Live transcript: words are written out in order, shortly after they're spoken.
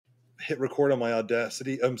hit record on my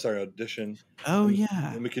Audition. Oh, and,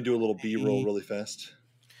 yeah. And we can do a little B-roll really fast.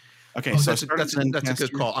 Okay, so that's a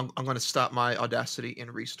good call. I'm going to stop my Audacity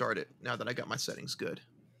and restart it now that I got my settings good.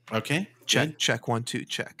 Okay. Check 1 2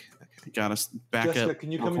 check. Okay. Got us back Jessica, up.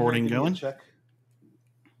 Can you come recording in here and going? check?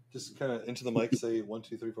 Just kind of into the mic. Say 1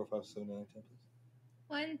 2 3 4 5 6 7 8 9 10.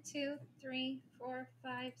 1 2 3 4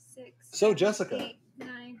 5 6. So 7, Jessica, 8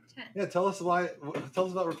 9 10. Yeah, tell us about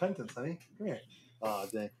repentance, honey. Come here. Oh,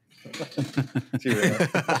 dang.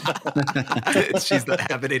 She's the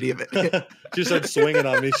habit idiot of it. She starts swinging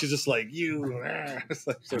on me. She's just like,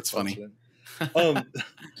 That's funny.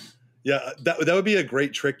 Yeah, that would be a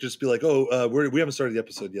great trick. Just be like, oh, we haven't started the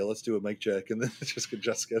episode yet. Let's do a mic check, and then just get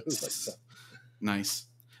Jessica. Like, so. Nice.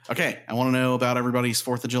 Okay, I want to know about everybody's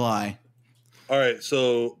 4th of July. All right,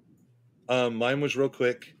 so mine was real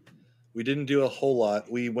quick. We didn't do a whole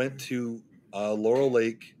lot. We went to Laurel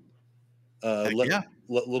Lake.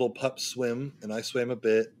 Little pup swim, and I swam a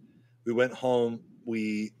bit. We went home.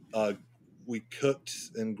 We cooked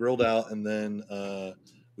and grilled out, and then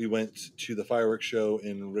we went to the fireworks show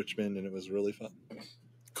in Richmond, and it was really fun.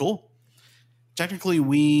 Cool. Technically,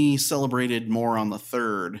 we celebrated more on the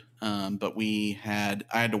 3rd, but I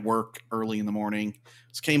had to work early in the morning.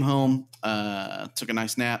 So came home, took a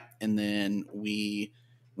nice nap, and then we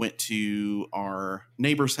went to our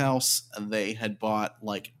neighbor's house. They had bought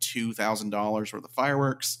like $2,000 worth of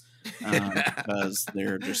fireworks because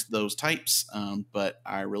they're just those types. But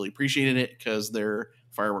I really appreciated it because their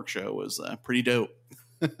fireworks show was pretty dope.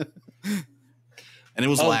 And it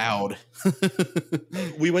was loud.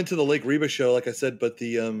 We went to the Lake Reba show, like I said, but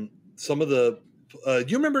the some of the do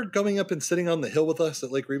you remember going up and sitting on the hill with us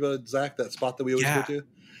at Lake Reba, Zach? That spot that we always go to.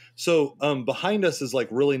 So behind us is like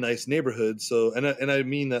really nice neighborhood. So and I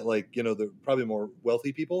mean that like they're probably more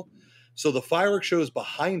wealthy people. So the fireworks shows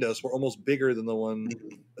behind us were almost bigger than the one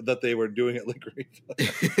that they were doing at Lake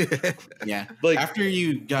Reba. Yeah. Like after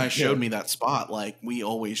you guys showed me that spot, like we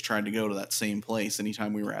always tried to go to that same place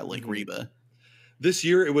anytime we were at Lake Reba. This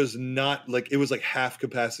year it was not like it was like half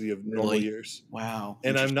capacity of normal years. Wow.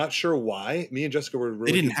 And I'm not sure why. Me and Jessica were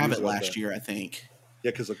really They didn't have it last year, I think. Yeah,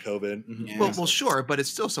 because of COVID. Mm-hmm. Yeah. Well, sure, but it's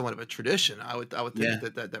still somewhat of a tradition. I would think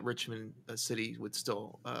that Richmond city would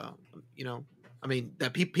still, I mean,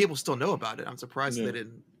 that people still know about it. I'm surprised they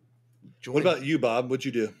didn't join. What about you, Bob? What'd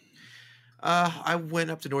you do? I went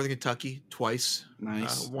up to Northern Kentucky twice.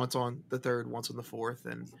 Nice. Once on the 3rd, once on the 4th,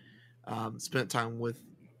 and spent time with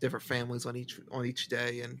different families on each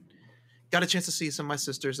day, and got a chance to see some of my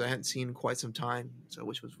sisters I hadn't seen in quite some time, so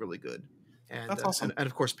which was really good. And that's awesome. And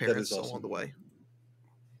of course, parents along the way.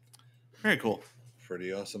 Very cool.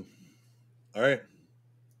 Pretty awesome. All right.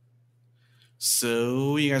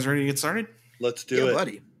 So, you guys ready to get started? Let's do it.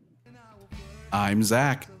 Buddy. I'm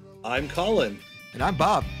Zach. I'm Colin. And I'm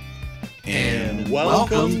Bob. And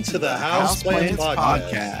welcome to the Houseplants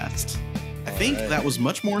Podcast. I think that was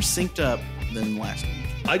much more synced up than last week.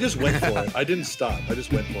 I just went for it. I didn't stop. I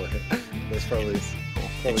just went for it. That's probably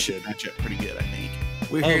it should match up pretty good, I think.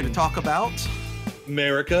 We're here to talk about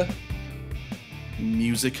America,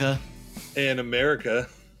 Musica, and America.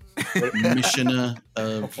 Mission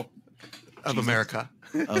of America.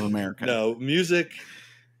 Of America. No, music,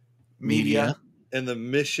 media, and the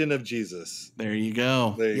mission of Jesus. There you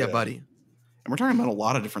go. Buddy. And we're talking about a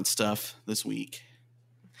lot of different stuff this week.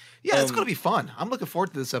 Yeah, it's going to be fun. I'm looking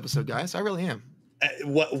forward to this episode, guys. I really am.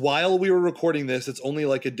 While we were recording this, it's only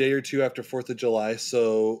like a day or two after 4th of July.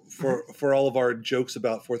 So for all of our jokes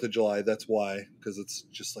about 4th of July, that's why, because it's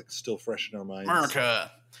just like still fresh in our minds.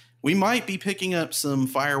 America. We might be picking up some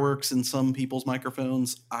fireworks in some people's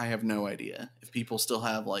microphones. I have no idea if people still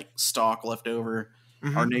have like stock left over.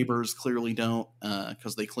 Mm-hmm. Our neighbors clearly don't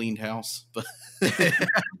because they cleaned house. But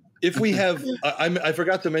if we have, I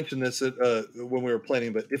forgot to mention this when we were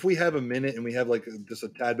planning, but if we have a minute and we have like just a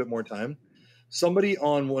tad bit more time, somebody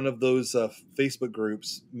on one of those Facebook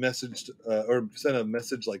groups messaged or sent a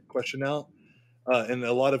message like question out. And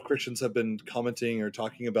a lot of Christians have been commenting or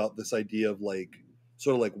talking about this idea of like,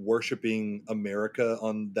 sort of like worshiping America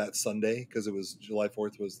on that Sunday, because it was July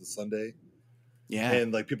 4th was the Sunday. Yeah.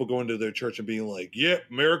 And like people going to their church and being like, yeah,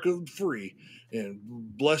 America free and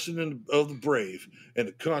blessing of the brave and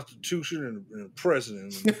the Constitution and the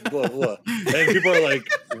president and blah, blah. And people are like,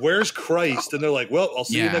 where's Christ? And they're like, well, I'll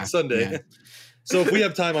see you next Sunday. Yeah. So if we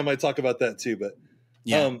have time, I might talk about that too. But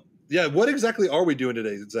what exactly are we doing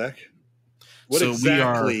today, Zach? We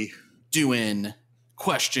are doing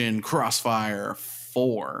question Crossfire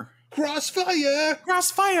 4. Crossfire.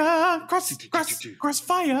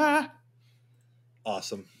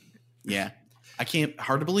 Awesome. Yeah.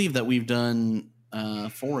 Hard to believe that we've done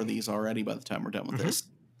 4 of these already by the time we're done with this.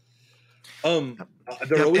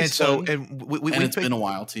 They're Yep, always and so fun. and And it's been a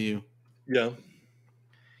while too. Yeah.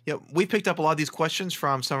 Yeah, we picked up a lot of these questions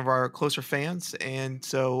from some of our closer fans, and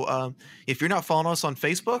so if you're not following us on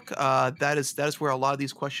Facebook, that is where a lot of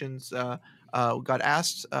these questions got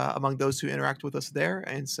asked among those who interact with us there.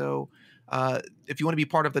 And so, if you want to be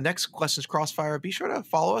part of the next questions Crossfire, be sure to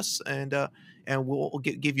follow us, and we'll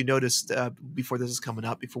give you notice before this is coming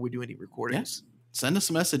up, before we do any recordings. Send us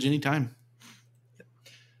a message anytime.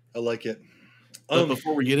 I like it. But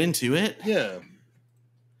before we get into it, yeah,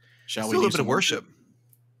 shall Let's we do a do little bit some of worship?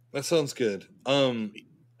 that sounds good.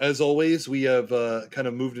 As always, we have kind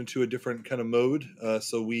of moved into a different kind of mode.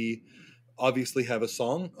 So we obviously have a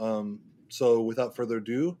song. So without further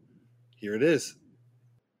ado, here it is.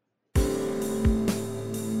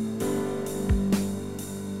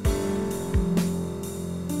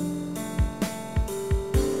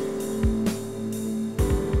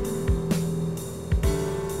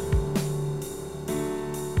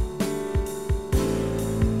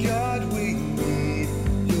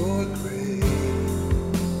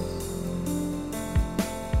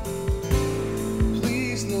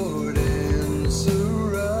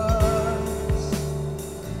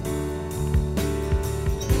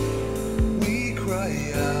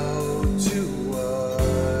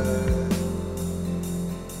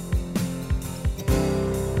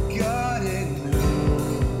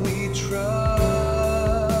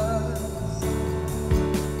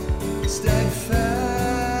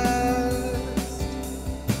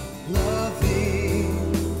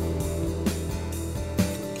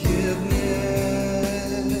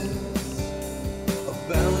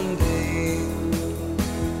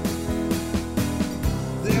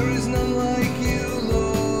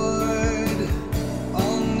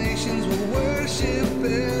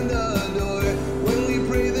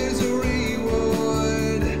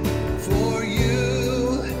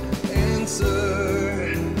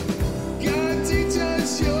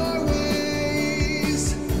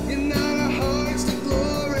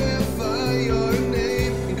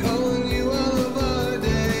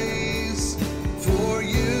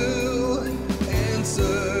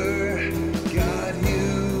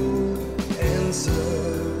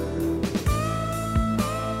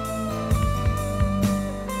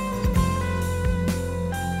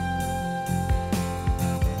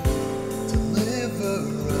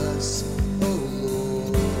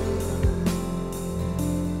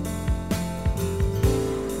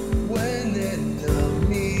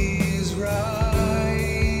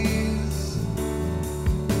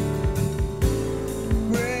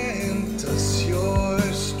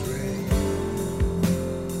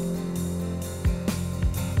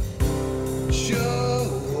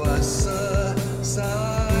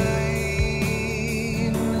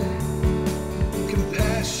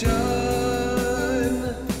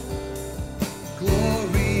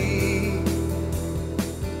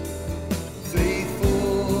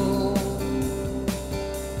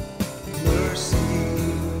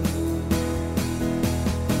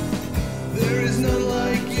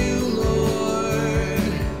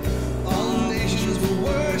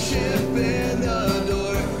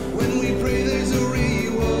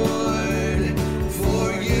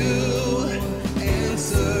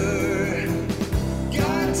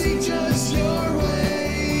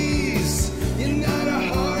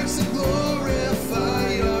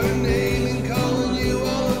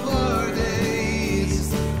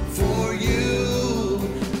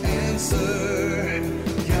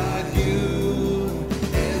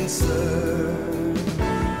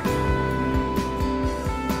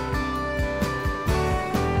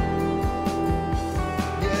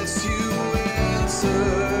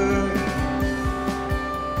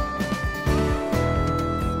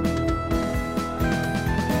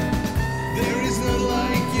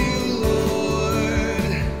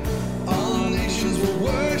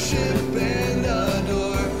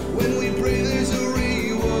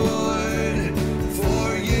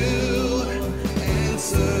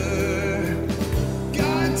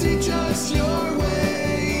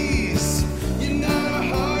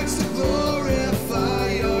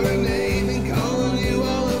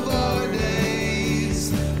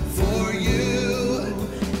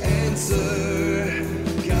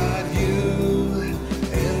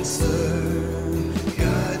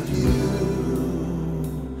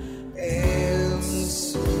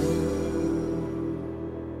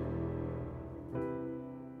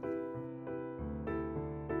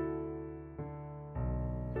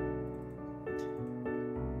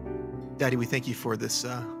 Daddy, we thank you for this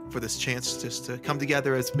chance just to come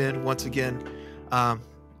together as men once again,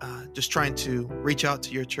 just trying to reach out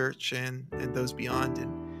to your church and those beyond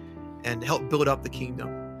and help build up the kingdom.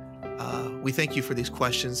 We thank you for these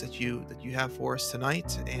questions that you have for us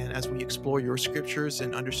tonight, and as we explore your scriptures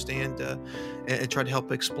and understand and try to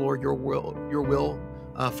help explore your will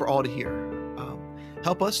for all to hear.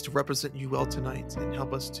 Help us to represent you well tonight, and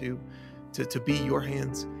help us to be your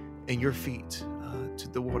hands and your feet to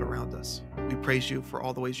the world around us. We praise you for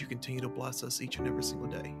all the ways you continue to bless us each and every single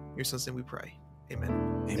day. In your son's name we pray.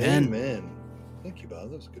 Amen. Amen. Thank you, Bob.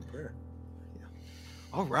 That was a good prayer. Yeah.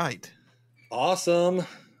 All right. Awesome.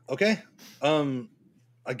 Okay.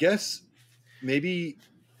 I guess maybe.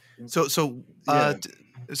 So tell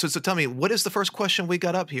me, what is the first question we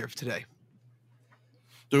got up here today?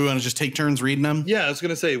 Do we want to just take turns reading them? Yeah, I was going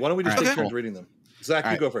to say, why don't we just take turns cool. reading them? Zach,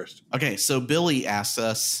 you go first. Okay, so Billy asks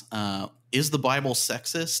us, is the Bible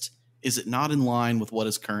sexist? Is it not in line with what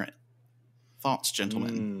is current? Thoughts,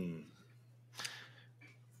 gentlemen?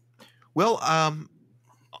 Well,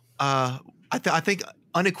 I think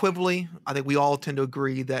unequivocally, I think we all tend to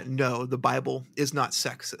agree that no, the Bible is not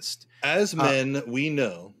sexist. As men, we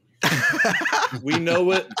know. We know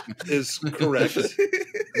what is correct.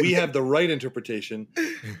 We have the right interpretation.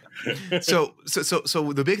 So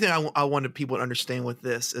the big thing I wanted people to understand with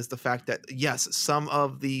this is the fact that, yes, some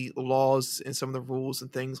of the laws and some of the rules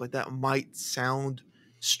and things like that might sound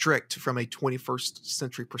strict from a 21st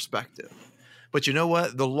century perspective. But you know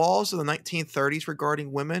what? The laws of the 1930s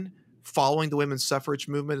regarding women, following the women's suffrage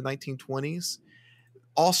movement in the 1920s,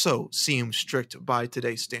 also seem strict by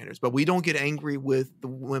today's standards. But we don't get angry with the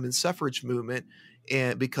women's suffrage movement,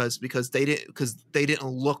 and because they didn't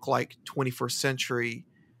look like 21st century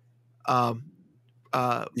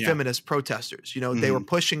feminist protesters. You know, they were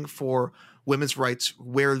pushing for women's rights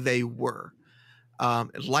where they were.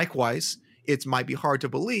 Likewise, it might be hard to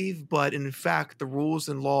believe, but in fact, the rules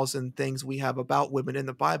and laws and things we have about women in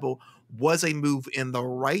the Bible was a move in the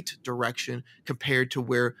right direction compared to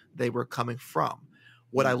where they were coming from.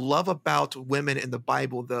 What I love about women in the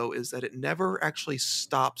Bible, though, is that it never actually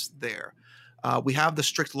stops there. We have the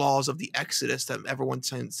strict laws of the Exodus that everyone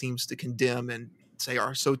seems to condemn and say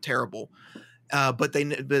are so terrible. But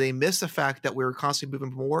they miss the fact that we're constantly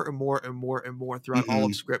moving more and more and more and more throughout all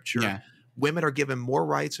of Scripture. Yeah. Women are given more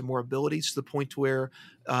rights and more abilities to the point where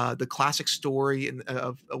the classic story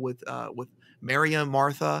with Mary and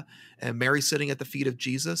Martha, and Mary sitting at the feet of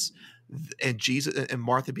Jesus, and Jesus and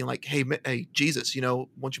Martha being like, "Hey, Jesus, you know,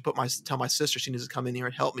 why don't you tell my sister she needs to come in here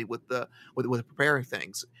and help me with preparing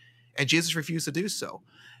things," and Jesus refused to do so,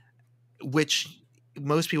 which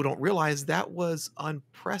most people don't realize that was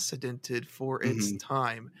unprecedented for its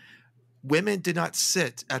time. Women did not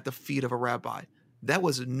sit at the feet of a rabbi. That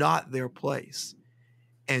was not their place.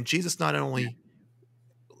 And Jesus not only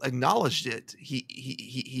acknowledged it,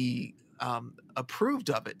 he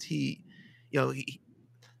approved of it. He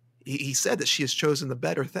said that she has chosen the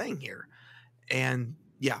better thing here. And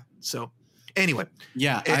yeah, so anyway.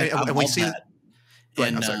 Yeah, and we see that.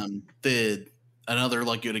 And another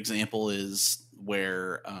like good example is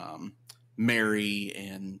where Mary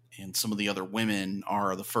and some of the other women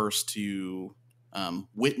are the first to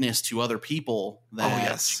witness to other people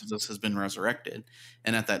that Jesus has been resurrected.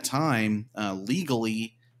 And at that time,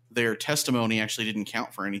 legally, their testimony actually didn't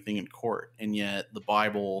count for anything in court. And yet the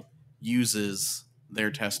Bible uses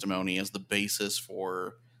their testimony as the basis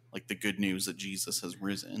for like the good news that Jesus has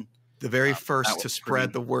risen. The very first to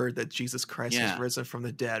spread the word that Jesus Christ has risen from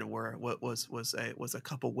the dead was a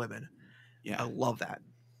couple women. Yeah, I love that.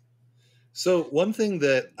 So one thing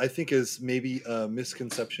that I think is maybe a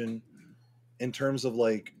misconception in terms of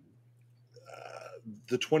like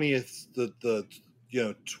the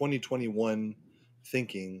 2021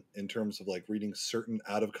 thinking in terms of like reading certain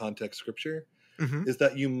out of context scripture is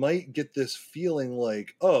that you might get this feeling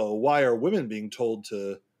like, oh, why are women being told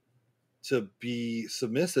to be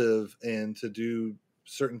submissive and to do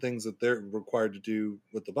certain things that they're required to do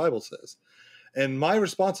what the Bible says? And my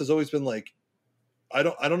response has always been like, I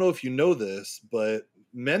don't know if you know this, but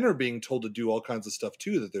men are being told to do all kinds of stuff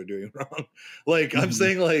too that they're doing wrong. Like I'm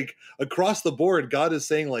saying, like across the board, God is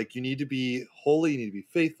saying like you need to be holy, you need to be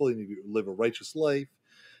faithful, you need to live a righteous life,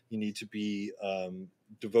 you need to be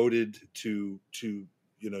devoted to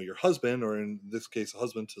your husband, or in this case, a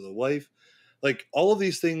husband to the wife. Like all of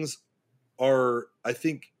these things are, I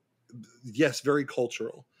think, yes, very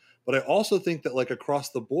cultural, but I also think that like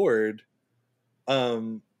across the board,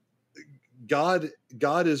 God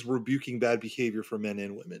is rebuking bad behavior for men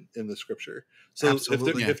and women in the scripture. So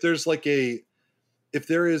if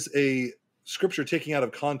there is a scripture taking out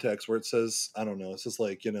of context where it says, I don't know, it says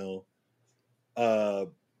like, in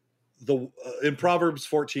Proverbs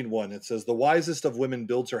 14:1, it says the wisest of women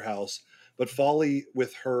builds her house, but folly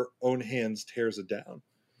with her own hands tears it down.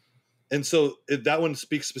 And so that one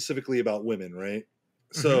speaks specifically about women, right?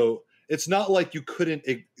 So it's not like you couldn't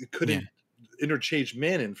interchange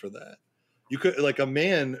man in for that. You could, like, a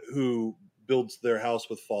man who builds their house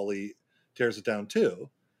with folly tears it down too.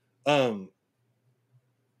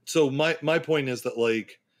 So my point is that,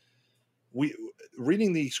 like,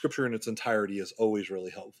 reading the scripture in its entirety is always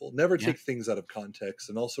really helpful. Never take things out of context,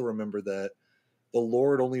 and also remember that the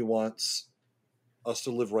Lord only wants us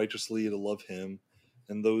to live righteously, to love him,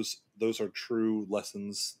 and those are true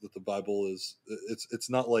lessons that the Bible is. It's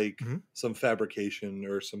not like some fabrication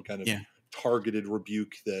or some kind of targeted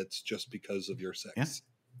rebuke that's just because of your sex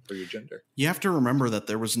or your gender. You have to remember that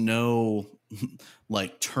there was no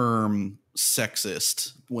like term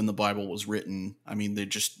sexist when the Bible was written. I mean, they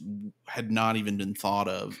just had not even been thought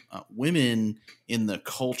of. Women in the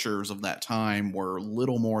cultures of that time were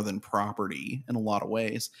little more than property in a lot of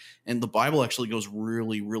ways. And the Bible actually goes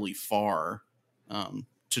really, really far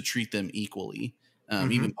to treat them equally.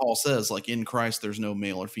 Even Paul says, like, in Christ, there's no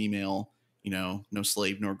male or female, no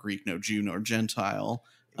slave nor Greek, no Jew nor Gentile.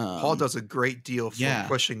 Paul does a great deal for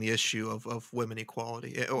pushing the issue of women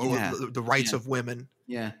equality or the rights of women.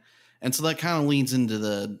 Yeah. And so that kind of leads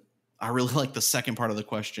into I really like the second part of the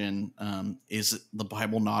question. Is the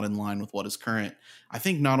Bible not in line with what is current? I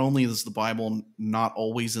think not only is the Bible not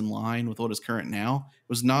always in line with what is current now, it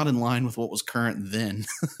was not in line with what was current then.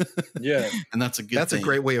 And that's a good thing. That's a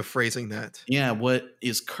great way of phrasing that. Yeah. What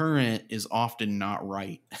is current is often not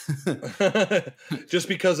right. Just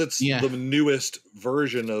because it's the newest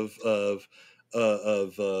version of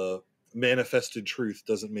manifested truth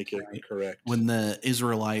doesn't make it correct. When the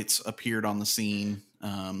Israelites appeared on the scene,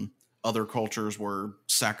 other cultures were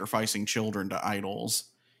sacrificing children to idols,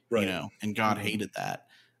 and God hated that.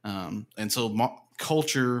 And so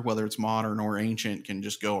culture, whether it's modern or ancient, can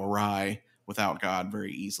just go awry without God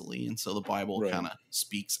very easily. And so the Bible kind of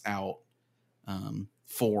speaks out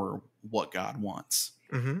for what God wants.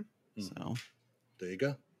 So there you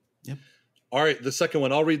go. Yep. All right. The second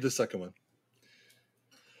one, I'll read the second one.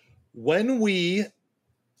 When we,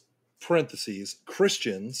 parentheses,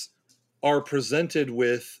 Christians are presented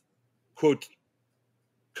with, quote,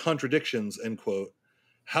 contradictions, end quote,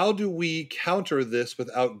 how do we counter this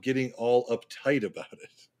without getting all uptight about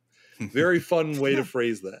it? Very fun way to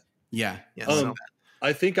phrase that. Yeah.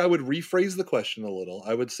 I think I would rephrase the question a little.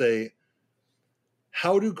 I would say,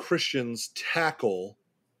 how do Christians tackle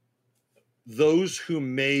those who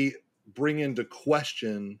may bring into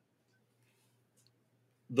question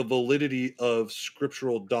the validity of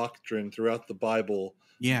scriptural doctrine throughout the Bible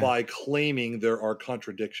by claiming there are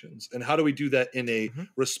contradictions? And how do we do that in a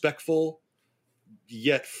respectful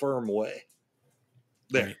yet firm way?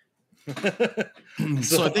 There. Right.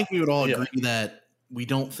 So I think we would all agree that we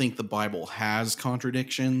don't think the Bible has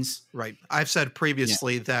contradictions. Right. I've said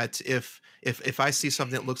previously that if I see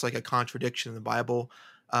something that looks like a contradiction in the Bible,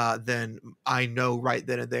 then I know right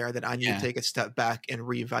then and there that I need to take a step back and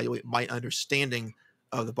reevaluate my understanding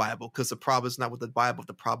of the Bible, because the problem is not with the Bible,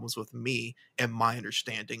 the problem is with me and my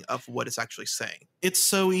understanding of what it's actually saying. It's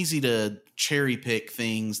so easy to cherry pick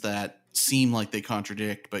things that seem like they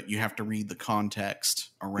contradict, but you have to read the context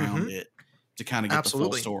around it to kind of get the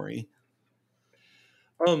full story.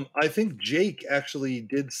 I think Jake actually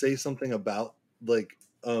did say something about like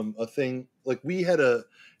a thing, like we had him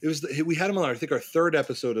on I think our third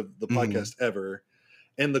episode of the podcast ever.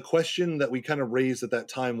 And the question that we kind of raised at that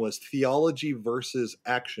time was theology versus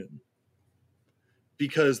action,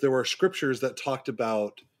 because there were scriptures that talked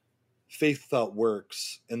about faith without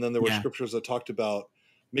works. And then there were scriptures that talked about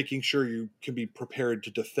making sure you can be prepared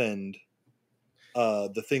to defend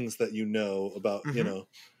the things that you know about,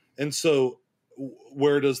 and so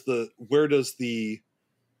where does the,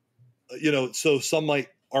 so some might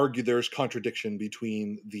argue there's contradiction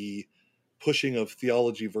between the pushing of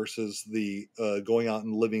theology versus the going out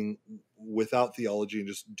and living without theology and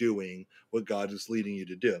just doing what God is leading you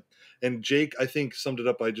to do. And Jake, I think, summed it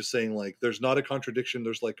up by just saying, like, there's not a contradiction.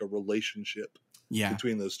 There's like a relationship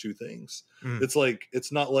between those two things. It's like,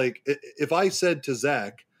 it's not like if I said to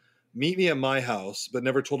Zach, meet me at my house, but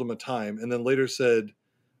never told him a time, and then later said,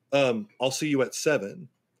 I'll see you at 7.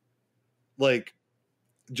 Like,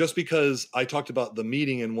 just because I talked about the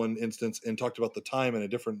meeting in one instance and talked about the time in a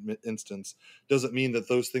different instance doesn't mean that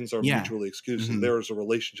those things are mutually exclusive. There is a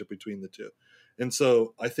relationship between the two. And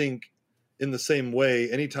so I think in the same way,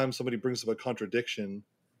 anytime somebody brings up a contradiction,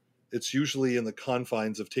 it's usually in the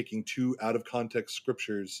confines of taking two out of context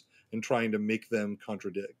scriptures and trying to make them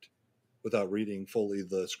contradict without reading fully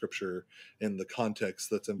the scripture and the context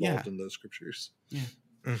that's involved in those scriptures.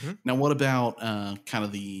 Now, what about kind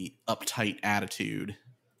of the uptight attitude?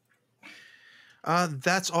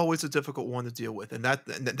 That's always a difficult one to deal with, and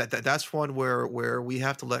that's one where we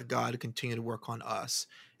have to let God continue to work on us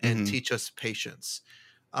and Mhm. teach us patience,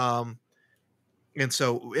 um,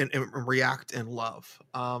 and react in love.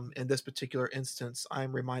 In this particular instance,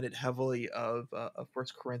 I'm reminded heavily of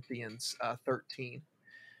 1 Corinthians 13,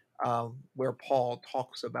 where Paul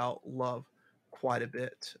talks about love quite a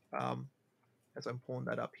bit. As I'm pulling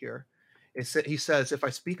that up here. He says, "If I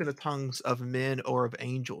speak in the tongues of men or of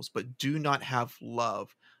angels, but do not have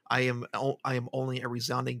love, I am only a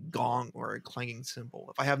resounding gong or a clanging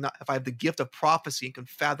cymbal. If I have the gift of prophecy and can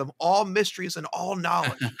fathom all mysteries and all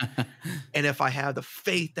knowledge, and if I have the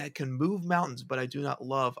faith that can move mountains, but I do not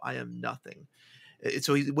love, I am nothing."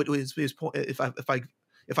 So his point,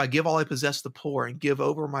 if I give all I possess to the poor and give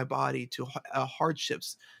over my body to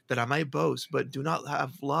hardships that I might boast, but do not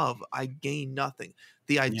have love, I gain nothing.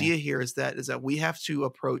 The Yeah. idea here is that we have to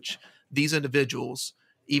approach these individuals,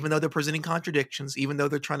 even though they're presenting contradictions, even though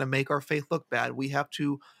they're trying to make our faith look bad, we have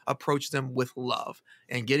to approach them with love.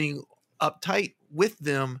 And getting uptight with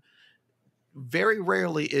them very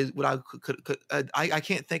rarely is what I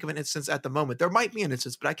can't think of an instance at the moment. There might be an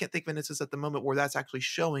instance, but I can't think of an instance at the moment where that's actually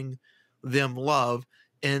showing them love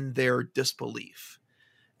in their disbelief.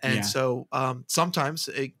 And Yeah. so sometimes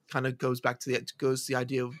it kind of goes back to the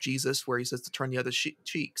idea of Jesus, where he says to turn the other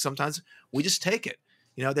cheek. Sometimes we just take it.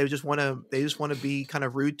 They just want to be kind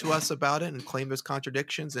of rude to us about it and claim there's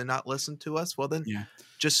contradictions and not listen to us. Well, then Yeah.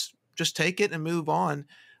 just take it and move on.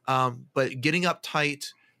 But getting uptight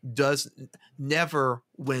never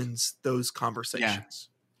wins those conversations.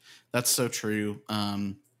 That's so true.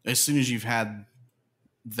 As soon as you've had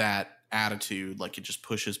that attitude, like, it just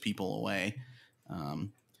pushes people away.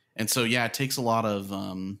 And so, yeah, it takes a lot of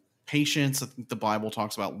patience. I think the Bible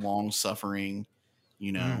talks about long suffering,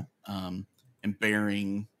 and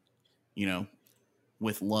bearing,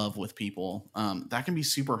 with love with people. That can be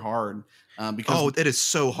super hard because it is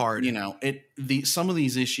so hard. Some of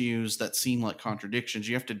these issues that seem like contradictions,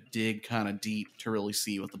 you have to dig kind of deep to really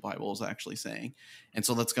see what the Bible is actually saying. And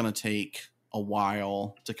so that's going to take a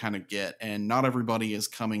while to kind of get, and not everybody is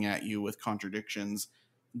coming at you with contradictions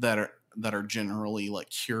that are generally like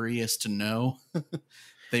curious to know.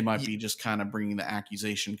 They might be just kind of bringing the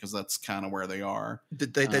accusation because that's kind of where they are.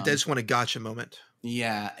 They just want a gotcha moment.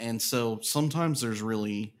 Yeah. And so sometimes there's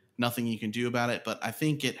really nothing you can do about it, but I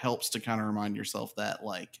think it helps to kind of remind yourself that,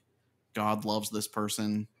 like, God loves this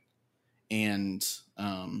person and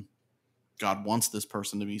God wants this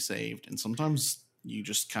person to be saved. And sometimes you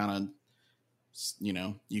just kind of,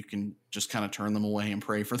 you can just kind of turn them away and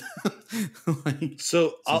pray for them.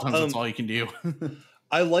 So sometimes that's all you can do.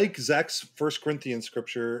 I like Zach's 1 Corinthians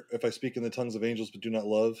scripture. If I speak in the tongues of angels but do not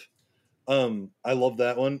love, I love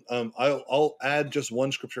that one. I'll add just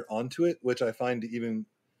one scripture onto it, which I find to even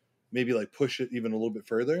maybe like push it even a little bit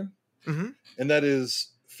further. Mm-hmm. And that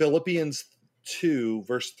is Philippians 2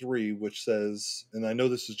 verse 3, which says, and I know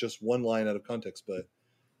this is just one line out of context, but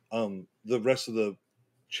the rest of the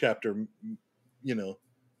chapter,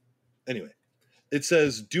 anyway, it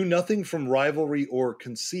says, "Do nothing from rivalry or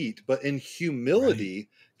conceit, but in humility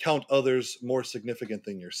count others more significant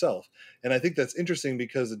than yourself." And I think that's interesting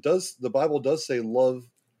because the Bible does say love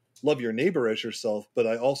your neighbor as yourself, but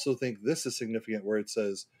I also think this is significant where it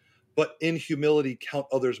says, "But in humility count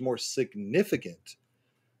others more significant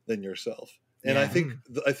than yourself." And Yeah.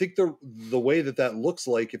 I think the way that looks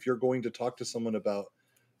like, if you're going to talk to someone about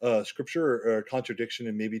scripture or a contradiction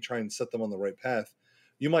and maybe try and set them on the right path,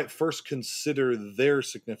 you might first consider their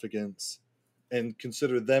significance and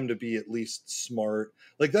consider them to be at least smart.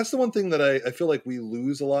 Like, that's the one thing that I feel like we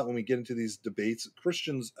lose a lot when we get into these debates.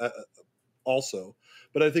 Christians also,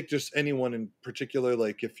 but I think just anyone in particular,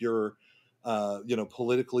 like if you're,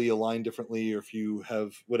 politically aligned differently, or if you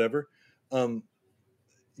have whatever,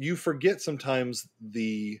 you forget sometimes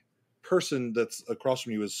the person that's across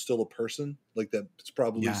from you is still a person, like that's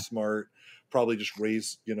probably smart, probably just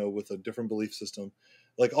raised, with a different belief system,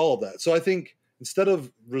 like all of that. So I think instead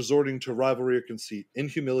of resorting to rivalry or conceit, in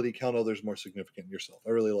humility count others more significant than yourself. I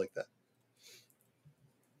really like that.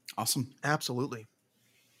 Awesome. Absolutely.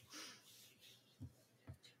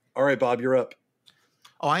 All right, Bob, you're up.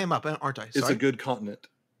 Oh, I am up, aren't I? Sorry. It's a good continent.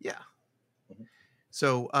 Yeah. Mm-hmm.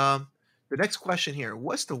 So the next question here: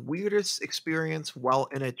 what's the weirdest experience while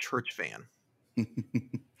in a church van?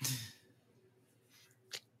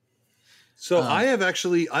 So I have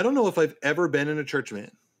actually, I don't know if I've ever been in a church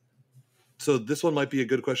van. So this one might be a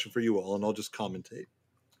good question for you all, and I'll just commentate.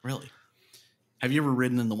 Really? Have you ever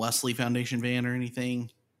ridden in the Wesley Foundation van or anything?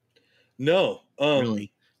 No.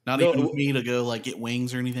 Really? Not even with me to go like get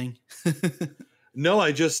wings or anything? No,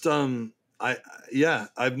 I just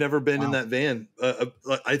I've never been in Wow. that van.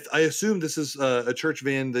 I assume this is a church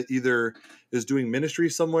van that either is doing ministry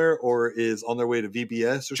somewhere or is on their way to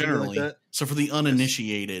VBS or something like Generally. that. So for the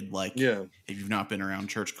uninitiated, like Yeah. if you've not been around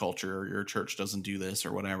church culture or your church doesn't do this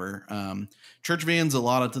or whatever, church vans a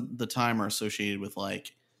lot of the time are associated with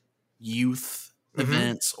like youth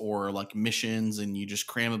events or like missions, and you just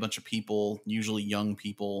cram a bunch of people, usually young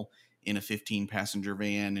people, in a 15-passenger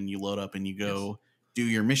van, and you load up and you go do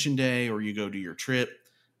your mission day or you go do your trip.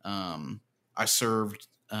 I served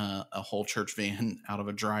a whole church van out of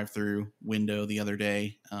a drive-through window the other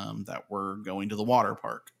day that were going to the water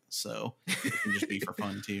park, so it can just be for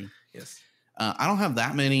fun too. Yes. I don't have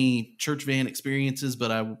that many church van experiences,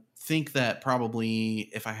 but I think that probably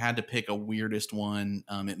if I had to pick a weirdest one,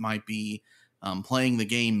 it might be playing the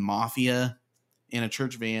game Mafia in a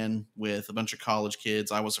church van with a bunch of college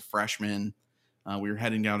kids. I was a freshman. We were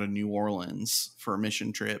heading down to New Orleans for a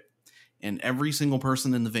mission trip, and every single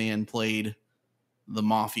person in the van played the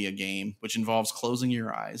Mafia game, which involves closing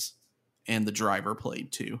your eyes, and the driver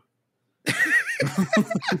played too.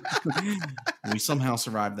 We somehow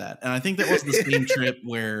survived that. And I think that was the same trip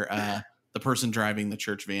where the person driving the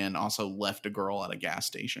church van also left a girl at a gas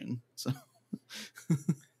station. So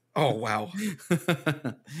Oh, wow.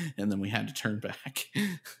 and then we had to turn back.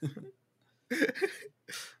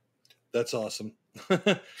 That's awesome.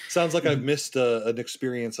 Sounds like I've missed an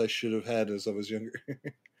experience I should have had as I was younger.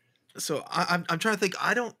 So I'm trying to think.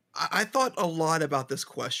 I thought a lot about this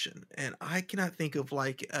question, and I cannot think of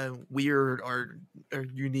like a weird or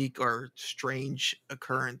unique or strange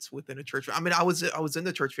occurrence within a church. I mean, I was in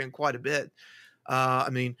the church van quite a bit. I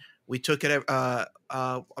mean, we took it.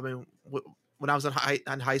 When I was in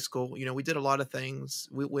high school, you know, we did a lot of things.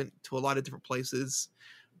 We went to a lot of different places,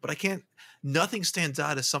 but I can't. Nothing stands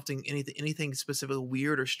out as anything specifically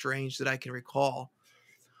weird or strange that I can recall.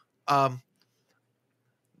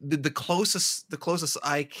 The closest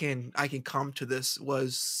I can come to this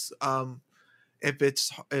was if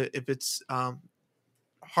it's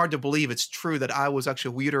hard to believe it's true that I was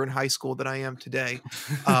actually weirder in high school than I am today.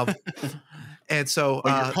 And so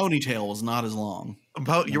But your ponytail was not as long.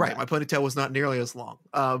 You're right. My ponytail was not nearly as long.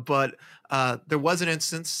 But there was an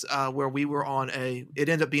instance where we were it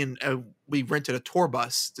ended up being we rented a tour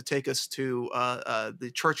bus to take us to the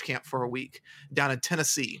church camp for a week down in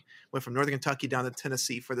Tennessee. Went from Northern Kentucky down to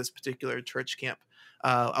Tennessee for this particular church camp.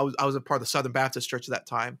 I was a part of the Southern Baptist Church at that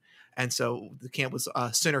time, and so the camp was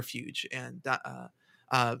Centrifuge, and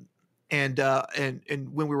when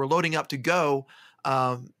we were loading up to go,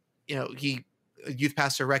 you know, a youth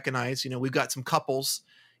pastor recognized, you know, we've got some couples,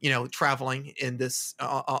 you know, traveling in this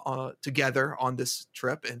together on this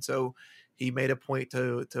trip, and so he made a point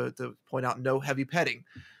to point out no heavy petting.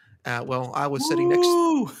 Well, I was sitting next.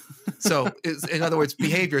 So, in other words,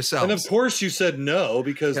 behave yourselves. And of course, you said no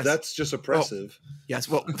because Yes. that's just oppressive. Yes.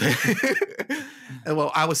 Well, and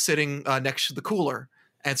I was sitting next to the cooler,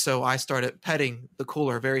 and so I started petting the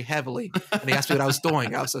cooler very heavily. And he asked me what I was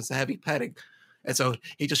doing. I was just heavy petting, and so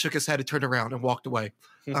he just shook his head and turned around and walked away.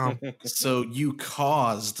 So you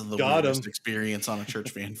caused the weirdest experience on a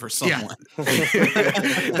church van for someone. Yeah.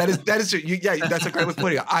 that is yeah, that's a great way of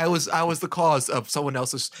putting it. I was the cause of someone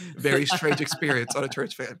else's very strange experience on a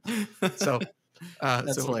church van. So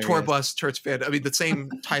tour bus, church van. I mean, the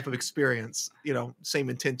same type of experience. You know, same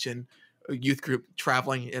intention. A youth group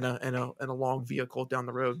traveling in a long vehicle down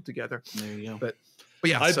the road together. There you go. But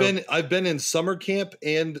yeah, I've been in summer camp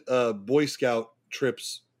and Boy Scout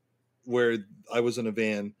trips where I was in a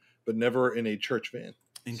van, but never in a church van.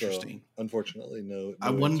 Interesting. So, unfortunately, no. I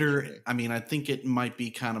wonder. I mean, I think it might be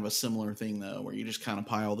kind of a similar thing though, where you just kind of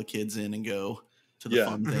pile the kids in and go to the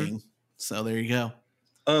fun thing. So there you go.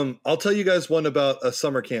 I'll tell you guys one about a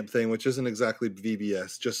summer camp thing, which isn't exactly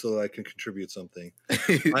VBS, just so that I can contribute something.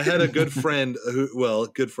 I had a good friend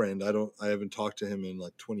I haven't talked to him in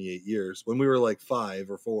like 28 years. When we were like 5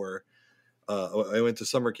 or 4, I went to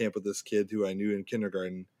summer camp with this kid who I knew in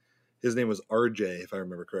kindergarten. His name was RJ, if I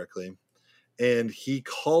remember correctly. And he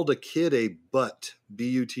called a kid a butt,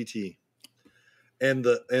 B-U-T-T. And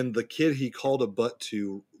the kid he called a butt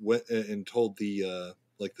to went and told the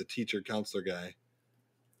teacher counselor guy.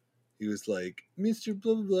 He was like, Mr.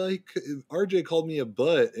 blah, blah, blah. RJ called me a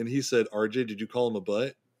butt. And he said, RJ, did you call him a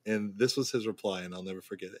butt? And this was his reply, and I'll never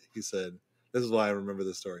forget it. He said, this is why I remember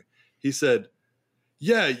this story. He said,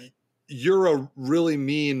 yeah, you're a really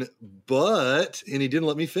mean butt. And he didn't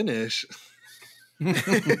let me finish. And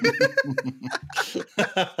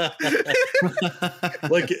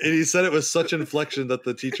he said it with such inflection that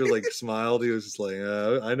the teacher like smiled. He was just like,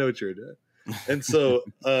 I know what you're doing. And so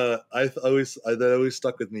that always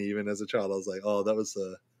stuck with me even as a child. I was like, oh, that was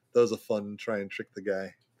was a fun try and trick the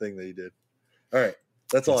guy thing that he did. All right,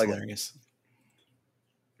 that's all I got. Hilarious.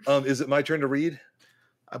 Is it my turn to read?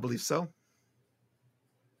 I believe so.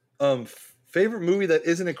 Favorite movie that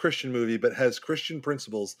isn't a Christian movie but has Christian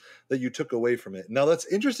principles that you took away from it. Now that's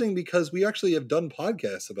interesting because we actually have done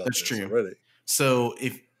podcasts about That's this true. already. So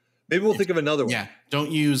maybe we'll think of another one. Yeah,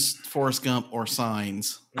 don't use Forrest Gump or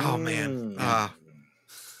Signs. Oh man.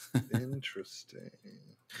 Interesting.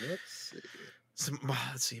 Let's see. So,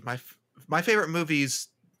 let's see. My favorite movies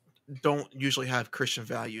don't usually have Christian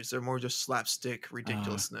values. They're more just slapstick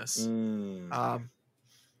ridiculousness.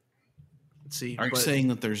 Let's see. Are you saying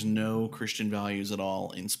that there's no Christian values at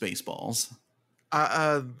all in Spaceballs?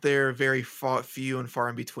 They're very few and far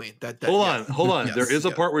in between. Hold on. Yes, There is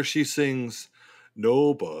a part where she sings,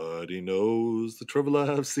 "Nobody knows the trouble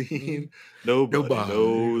I've seen. Nobody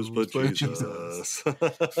knows but Jesus."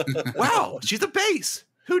 Wow, she's a bass.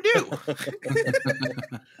 Who knew?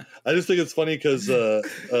 I just think it's funny because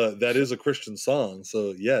that is a Christian song.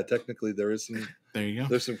 So yeah, technically there is some. There you go.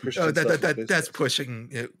 There's some Christian stuff. That's pushing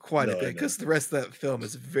it quite a No, bit because the rest of that film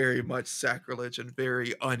is very much sacrilege and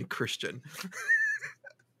very un-Christian.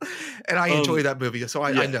 And I enjoy that movie, so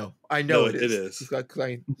I know it is.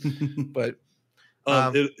 But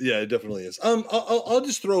it definitely is.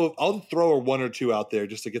 I'll throw a one or two out there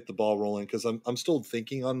just to get the ball rolling because I'm still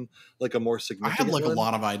thinking on like a more significant. I have like one. a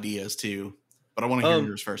lot of ideas too, but I want to hear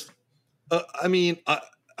yours first. I mean,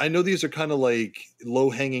 I know these are kind of like low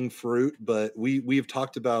hanging fruit, but we've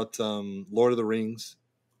talked about Lord of the Rings.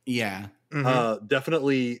 Yeah,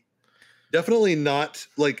 definitely not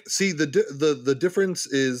like. See, the difference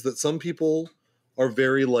is that some people are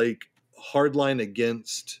very like hardline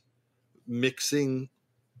against mixing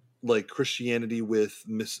like Christianity with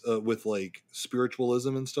like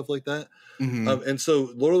spiritualism and stuff like that. And so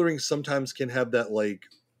Lord of the Rings sometimes can have that like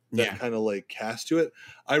that kind of like cast to it.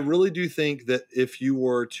 I really do think that if you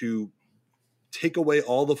were to take away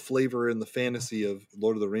all the flavor and the fantasy of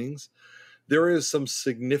Lord of the Rings, there is some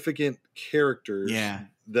significant characters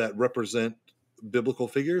that represent biblical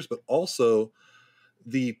figures, but also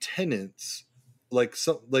the tenets. Like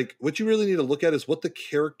what you really need to look at is what the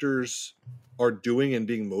characters are doing and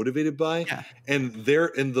being motivated by, and they're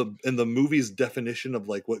in the movie's definition of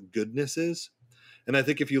like what goodness is. And I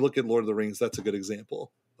think if you look at Lord of the Rings, that's a good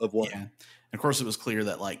example of one. Yeah. Of course, it was clear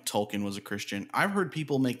that like Tolkien was a Christian. I've heard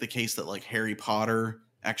people make the case that like Harry Potter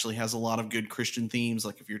actually has a lot of good Christian themes.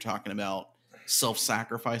 Like if you're talking about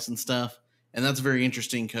self-sacrifice and stuff, and that's very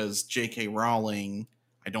interesting because J.K. Rowling,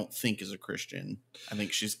 I don't think is a Christian. I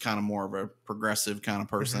think she's kind of more of a progressive kind of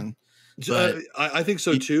person. But I think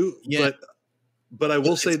so too. But I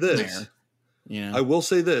will say this. I will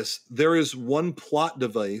say this. There is one plot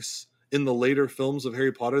device in the later films of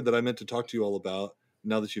Harry Potter that I meant to talk to you all about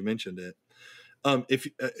now that you mentioned it.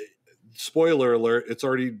 Spoiler alert, it's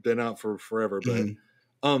already been out for forever, but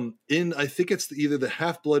I think it's either the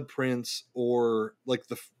Half-Blood Prince or like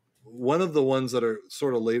one of the ones that are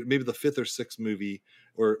sort of late, maybe the 5th or 6th movie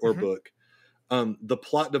or book. The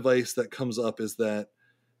plot device that comes up is that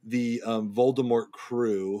the Voldemort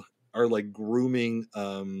crew are like grooming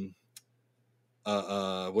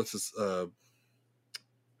what's this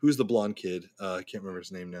who's the blonde kid? I can't remember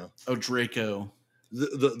his name now. Oh, Draco.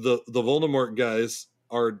 The Voldemort guys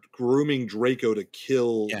are grooming Draco to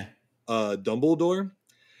kill Dumbledore,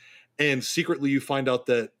 and secretly you find out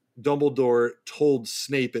that Dumbledore told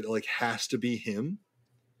Snape it like has to be him,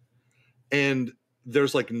 and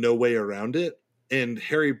there's like no way around it. And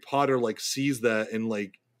Harry Potter like sees that and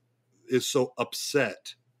like is so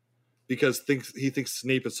upset because he thinks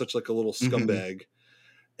Snape is such like a little scumbag,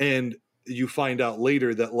 and you find out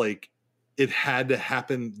later that like it had to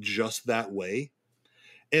happen just that way.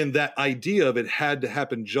 And that idea of it had to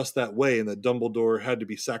happen just that way and that Dumbledore had to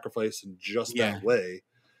be sacrificed in just that way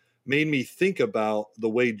made me think about the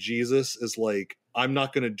way Jesus is like, I'm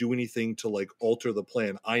not going to do anything to like alter the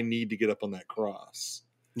plan. I need to get up on that cross.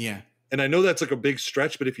 Yeah. And I know that's like a big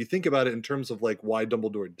stretch, but if you think about it in terms of like why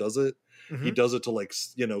Dumbledore does it, he does it to like,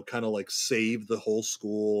 kind of like save the whole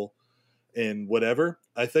school and whatever.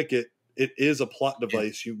 I think it is a plot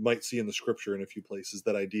device you might see in the scripture in a few places,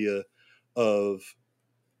 that idea of,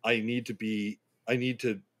 I need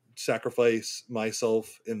to sacrifice myself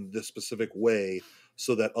in this specific way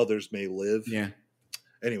so that others may live. Yeah.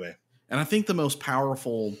 Anyway. And I think the most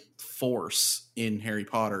powerful force in Harry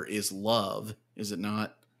Potter is love. Is it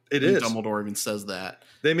not? It is. Dumbledore even says that.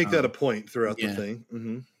 They make that a point throughout the thing.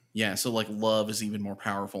 Mm-hmm. Yeah. So like love is even more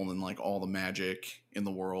powerful than like all the magic in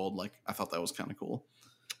the world. Like I thought that was kind of cool.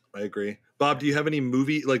 I agree. Bob, do you have any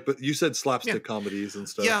movie but you said slapstick comedies and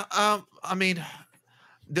stuff. Yeah. I mean,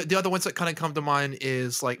 The other ones that kind of come to mind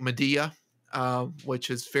is like Medea, which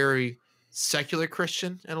is very secular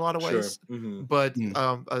Christian in a lot of Sure. ways. Mhm. But Mm.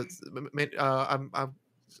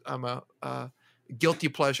 I'm a guilty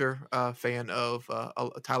pleasure fan of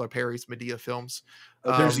Tyler Perry's Medea films.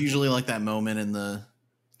 There's usually like that moment in the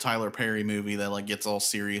Tyler Perry movie that like gets all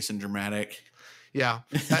serious and dramatic. Yeah,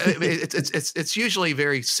 it's usually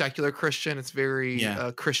very secular Christian. It's very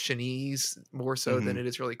Yeah. Christianese more so than Mhm. it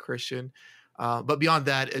is really Christian. But beyond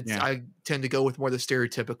that, Yeah. I tend to go with more the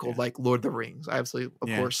stereotypical, Yeah. like Lord of the Rings. I absolutely, of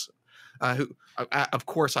Yeah. course, of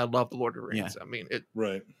course, I love the Lord of the Rings. Yeah. I mean it.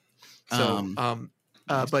 Right. So,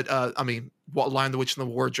 Nice. but I mean, Lion, the Witch, and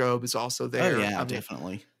the Wardrobe is also there. Oh yeah, I mean,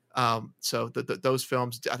 definitely. so those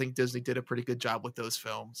films, I think Disney did a pretty good job with those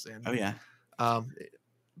films. And Oh yeah.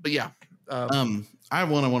 but yeah, I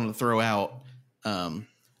wanted to throw out.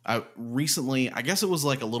 I recently, I guess it was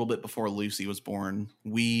like a little bit before Lucy was born,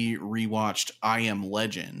 we rewatched I Am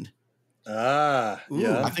Legend. Ah,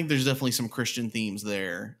 yeah. I think there's definitely some Christian themes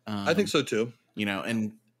there. I think so too. You know,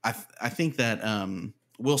 and I think that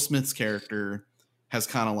Will Smith's character has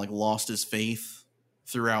kind of like lost his faith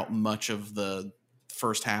throughout much of the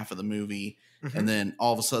first half of the movie, and then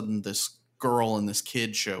all of a sudden this girl and this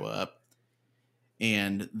kid show up.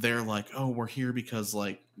 And they're like, oh, we're here because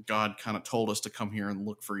like God kind of told us to come here and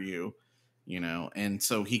look for you, you know? And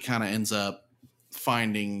so he kind of ends up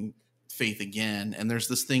finding faith again. And there's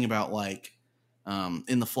this thing about like,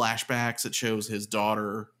 in the flashbacks, it shows his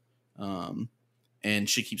daughter, and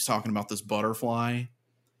she keeps talking about this butterfly.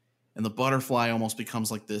 And the butterfly almost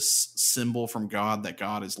becomes like this symbol from God that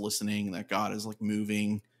God is listening, that God is like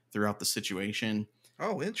moving throughout the situation.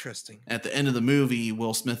 Oh, interesting. At the end of the movie,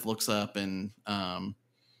 Will Smith looks up and,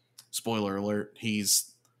 spoiler alert,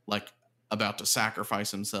 he's like about to sacrifice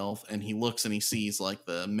himself, and he looks and he sees like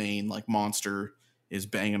the main like monster is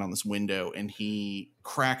banging on this window, and he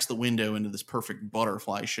cracks the window into this perfect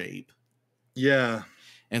butterfly shape. Yeah.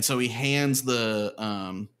 And so he hands the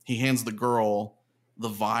girl the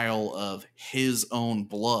vial of his own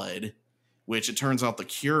blood, which it turns out the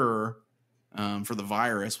cure for the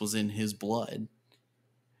virus was in his blood.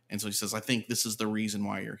 And so he says, I think this is the reason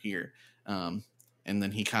why you're here. And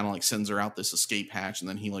then he kind of like sends her out this escape hatch, and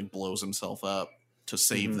then he like blows himself up to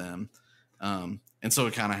save them. And so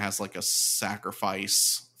it kind of has like a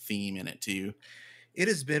sacrifice theme in it too. It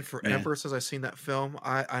has been forever since I've seen that film.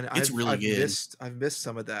 It's really good. I've missed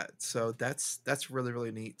some of that, so that's really,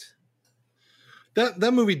 really neat.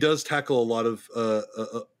 That movie does tackle a lot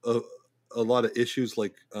of issues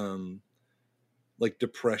like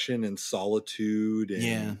depression and solitude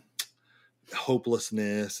and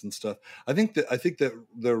hopelessness and stuff. I think that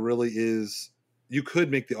there really is. You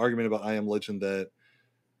could make the argument about I Am Legend that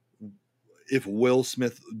if Will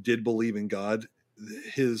Smith did believe in God,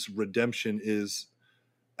 his redemption is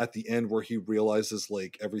at the end where he realizes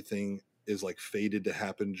like everything is like fated to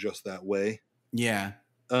happen just that way. Yeah.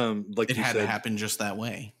 Like it had to happen just that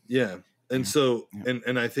way. Yeah. And so,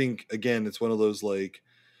 and I think again, it's one of those like,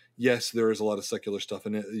 yes, there is a lot of secular stuff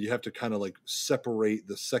in it. You have to kind of like separate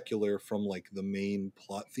the secular from like the main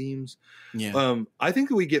plot themes. Yeah. I think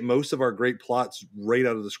that we get most of our great plots right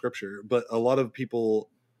out of the scripture, but a lot of people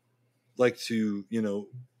like to,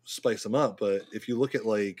 spice them up. But if you look at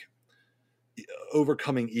like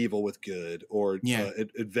overcoming evil with good or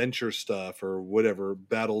adventure stuff or whatever,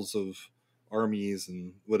 battles of armies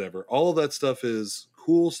and whatever, all of that stuff is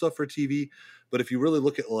cool stuff for TV. But if you really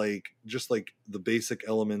look at like just like the basic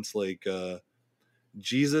elements, like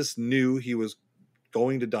Jesus knew he was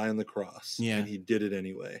going to die on the cross, and he did it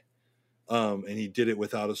anyway, and he did it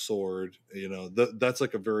without a sword. That's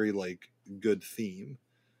like a very like good theme,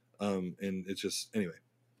 and it's just anyway.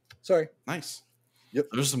 Sorry. Nice. Yep.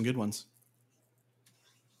 Those are some good ones.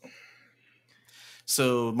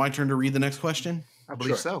 So my turn to read the next question. I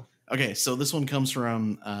believe so. Okay, so this one comes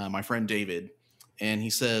from my friend David, and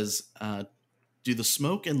he says, do the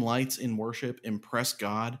smoke and lights in worship impress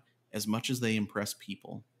God as much as they impress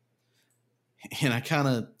people? And I kind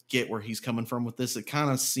of get where he's coming from with this. It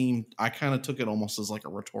kind of seemed, I kind of took it almost as like a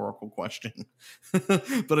rhetorical question,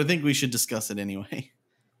 but I think we should discuss it anyway.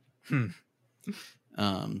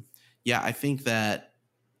 I think that,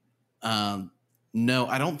 no,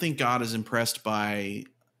 I don't think God is impressed by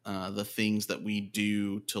the things that we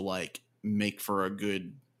do to like make for a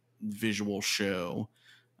good visual show.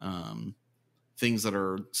 Things that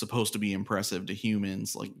are supposed to be impressive to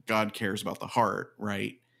humans, like God cares about the heart,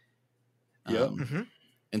 right? Yeah.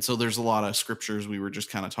 And so there's a lot of scriptures we were just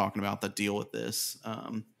kind of talking about that deal with this.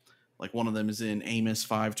 Like one of them is in Amos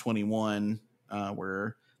 5:21,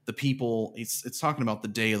 where the people, it's talking about the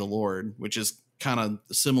day of the Lord, which is kind of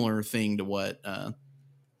a similar thing to what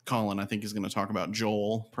Colin, I think, is going to talk about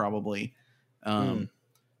Joel probably.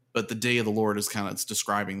 But the day of the Lord is it's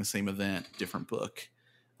describing the same event, different book.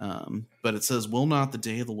 But it says, will not the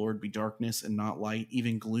day of the Lord be darkness and not light,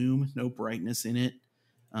 even gloom, no brightness in it?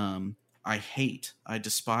 I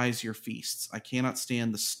despise your feasts. I cannot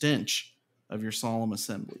stand the stench of your solemn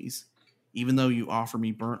assemblies. Even though you offer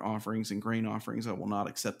me burnt offerings and grain offerings, I will not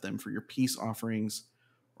accept them. For your peace offerings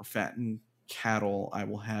or fattened cattle, I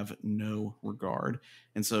will have no regard.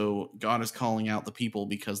 And so God is calling out the people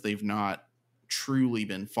because they've not truly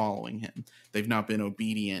been following him. They've not been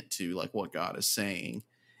obedient to what God is saying.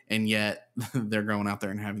 And yet they're going out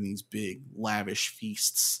there and having these big lavish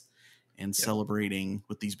feasts and celebrating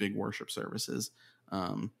with these big worship services.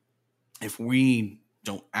 If we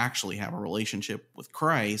don't actually have a relationship with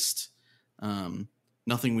Christ,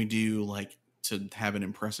 nothing we do to have an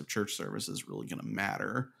impressive church service is really going to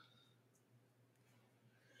matter.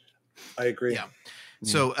 I agree. Yeah.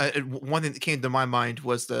 So one thing that came to my mind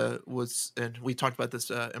was and we talked about this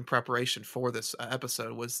in preparation for this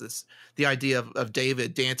episode, was the idea of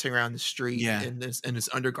David dancing around the street in his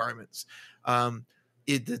undergarments. And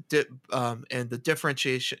the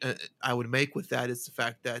differentiation I would make with that is the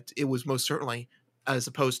fact that it was most certainly, as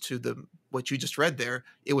opposed to what you just read there,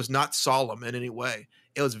 it was not solemn in any way.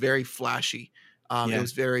 It was very flashy. It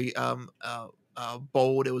was very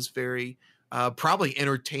bold. It was very probably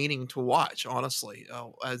entertaining to watch, honestly,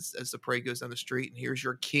 as the parade goes down the street and here's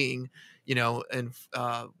your king, and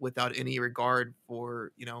without any regard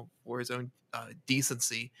for his own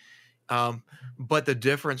decency. But the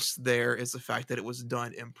difference there is the fact that it was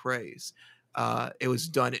done in praise. It was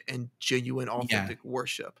done in genuine, authentic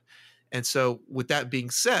worship. And so with that being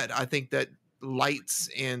said, I think that lights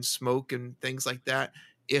and smoke and things like that,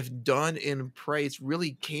 if done in praise,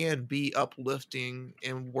 really can be uplifting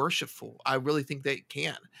and worshipful. I really think they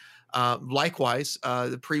can. Likewise,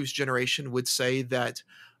 the previous generation would say that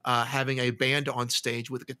having a band on stage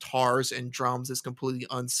with guitars and drums is completely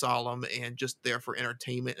unsolemn and just there for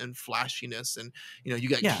entertainment and flashiness. And, you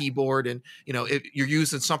got keyboard and, if you're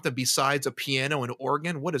using something besides a piano and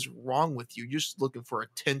organ, what is wrong with you? You're just looking for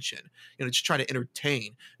attention, just trying to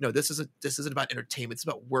entertain. No, this isn't about entertainment. It's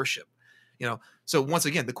about worship. So once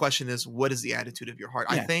again, the question is, what is the attitude of your heart?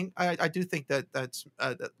 I do think that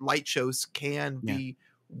light shows can be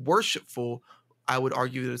worshipful. I would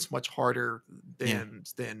argue that it's much harder than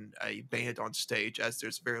a band on stage, as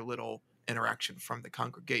there's very little interaction from the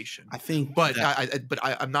congregation. I think, but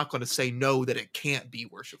I'm not going to say no that it can't be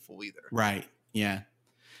worshipful either. Right? Yeah.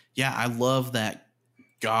 I love that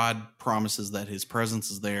God promises that His presence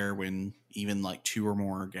is there when even two or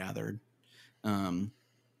more are gathered.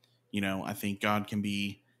 I think God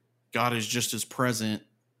is just as present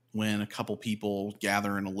when a couple people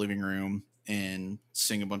gather in a living room and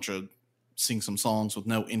sing some songs with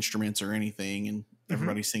no instruments or anything and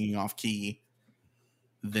everybody singing off key,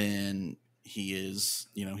 then he is,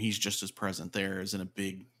 he's just as present there as in a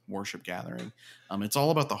big worship gathering. It's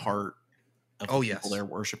all about the heart of the people they're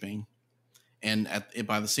worshiping. And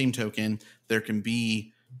by the same token, there can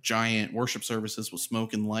be giant worship services with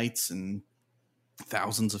smoke and lights and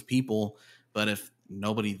thousands of people, but if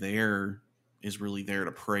nobody there is really there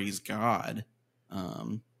to praise God,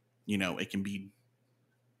 it can be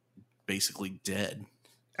basically dead.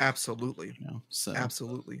 Absolutely. So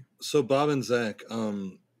absolutely. So Bob and Zach,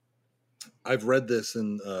 I've read this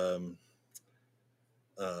in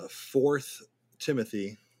 4th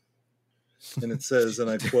Timothy, and it says, and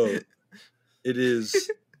I quote, it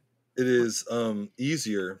is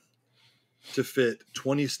easier to fit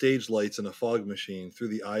 20 stage lights in a fog machine through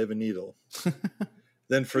the eye of a needle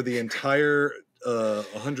than for the entire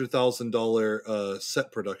 $100,000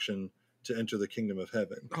 set production to enter the kingdom of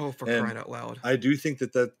heaven. Oh, for crying out loud. I do think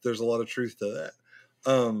that there's a lot of truth to that.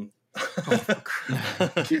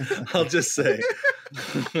 I'll just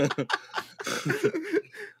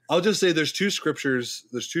say there's two scriptures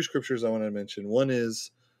I want to mention. One is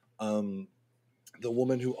the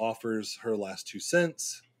woman who offers her last 2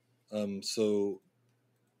 cents. So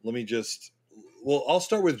let me I'll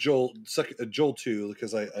start with Joel 2,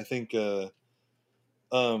 because I think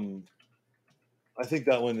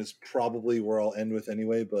that one is probably where I'll end with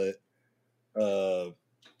anyway, but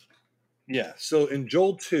so in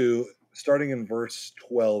Joel 2, starting in verse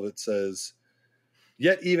 12, it says,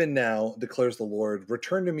 "Yet even now, declares the Lord,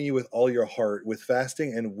 return to me with all your heart, with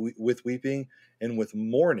fasting and with weeping and with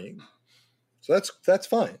mourning." So that's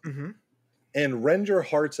fine. Mm-hmm. "And rend your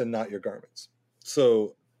hearts and not your garments."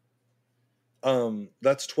 So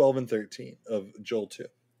that's 12 and 13 of Joel 2.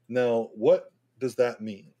 Now, what does that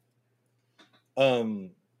mean?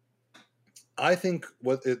 I think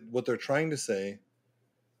what they're trying to say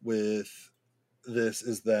with this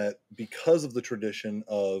is that because of the tradition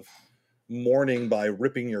of mourning by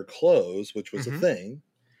ripping your clothes, which was a thing,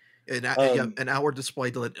 An outward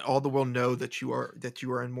display to let all the world know that you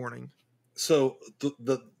are in mourning. So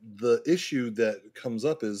the issue that comes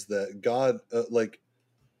up is that God, like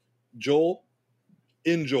Joel,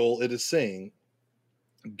 in Joel, it is saying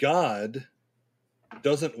God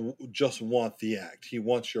doesn't just want the act; He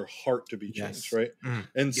wants your heart to be changed, right?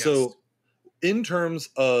 And so, in terms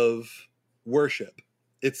of worship,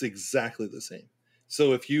 it's exactly the same.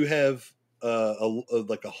 So if you have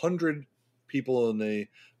like 100 people in a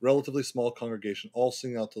relatively small congregation all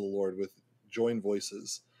sing out to the Lord with joined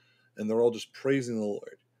voices, and they're all just praising the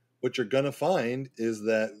Lord, what you're going to find is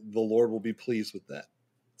that the Lord will be pleased with that.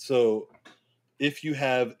 So if you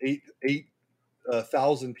have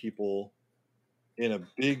 8,000 people in a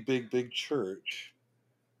big church,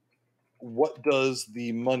 what does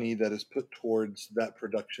the money that is put towards that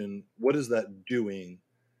production, what is that doing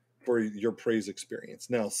for your praise experience?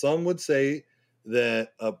 Now, some would say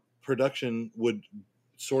that a production would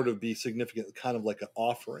sort of be significant, kind of like an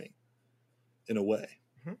offering in a way.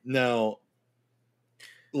 Now,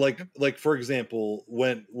 like for example,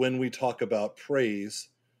 when we talk about praise,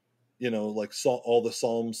 like all the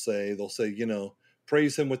Psalms say, they'll say,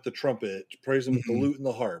 praise him with the trumpet, praise him with the lute and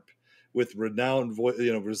the harp, with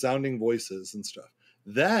resounding voices and stuff.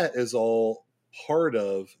 That is all part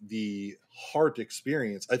of the heart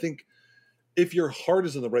experience. I think if your heart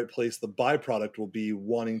is in the right place, the byproduct will be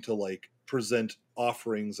wanting to like present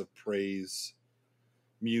offerings of praise,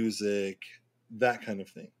 music, that kind of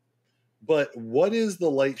thing. But what is the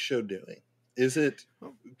light show doing? Is it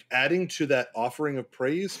adding to that offering of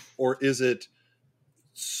praise, or is it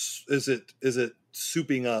souping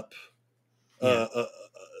up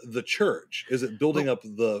the church? Is it building up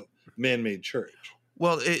the man-made church?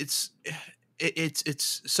 Well, it's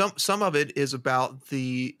some of it is about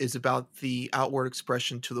the outward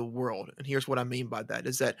expression to the world, and here's what I mean by that: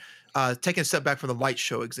 is that taking a step back from the light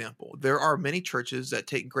show example, there are many churches that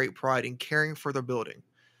take great pride in caring for their building,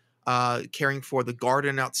 caring for the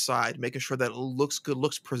garden outside, making sure that it looks good,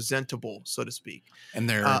 looks presentable, so to speak. And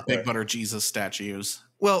their big butter Jesus statues.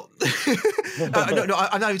 Well, no,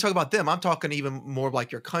 I'm not even talking about them. I'm talking even more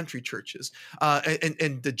like your country churches.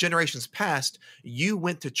 And the generations past, you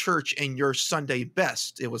went to church in your Sunday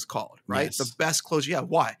best, it was called, right? Yes. The best clothes. Yeah.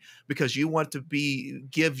 Why? Because you want to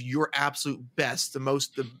give your absolute best, the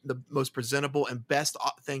most presentable and best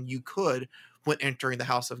thing you could when entering the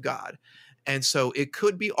house of God. And so it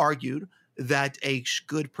could be argued that a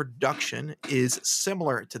good production is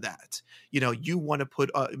similar to that. You want to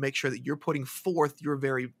make sure that you're putting forth your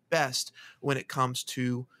very best when it comes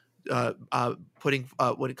to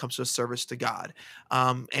when it comes to a service to God.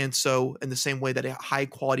 And so in the same way that a high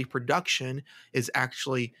quality production is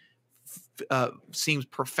actually seems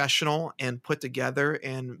professional and put together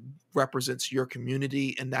and represents your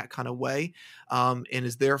community in that kind of way, and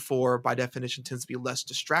is therefore by definition tends to be less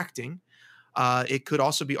distracting. It could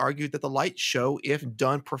also be argued that the light show, if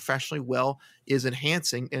done professionally well, is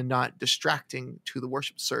enhancing and not distracting to the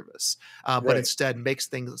worship service, but instead makes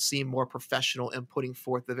things seem more professional and putting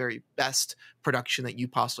forth the very best production that you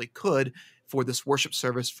possibly could for this worship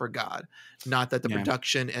service for God. Not that the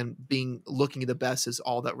production and looking the best is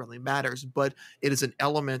all that really matters, but it is an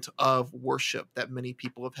element of worship that many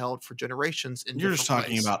people have held for generations. You're just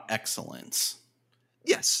talking about excellence.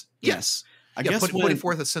 Yes. Yeah. Yes. I guess putting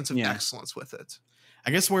forth a sense of excellence with it.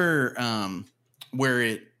 I guess where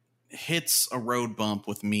it hits a road bump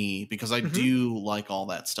with me, because I do like all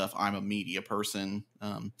that stuff. I'm a media person.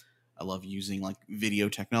 I love using like video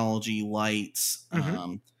technology, lights.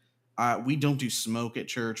 We don't do smoke at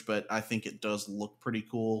church, but I think it does look pretty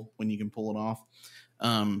cool when you can pull it off.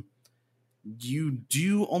 You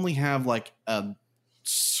do only have like a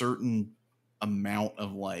certain amount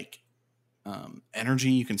of like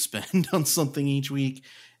energy you can spend on something each week.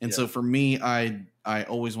 And so for me, I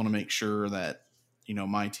always want to make sure that,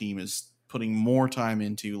 my team is putting more time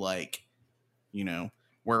into like,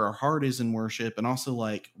 where our heart is in worship, and also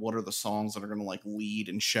like, what are the songs that are going to like lead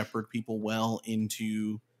and shepherd people well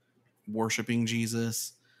into worshiping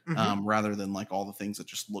Jesus, rather than like all the things that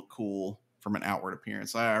just look cool from an outward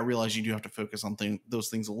appearance. I realize you do have to focus on those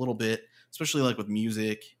things a little bit, especially like with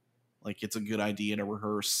music. Like it's a good idea to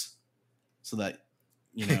rehearse so that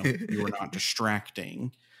you are not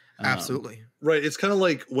distracting. Absolutely. Right. It's kind of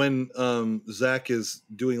like when Zach is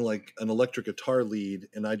doing like an electric guitar lead,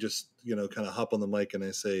 and I just kind of hop on the mic and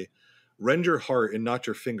I say, "Rend your heart and not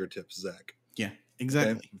your fingertips, Zach." Yeah.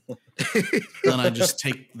 exactly. Then I just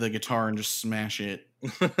take the guitar and just smash it,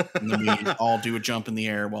 and then we all do a jump in the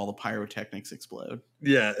air while the pyrotechnics explode.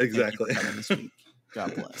 Yeah, Thank you exactly. for coming this week.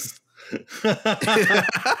 God bless.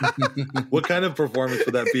 What kind of performance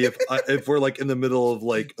would that be if we're like in the middle of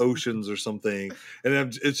like oceans or something, and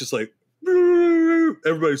it's just like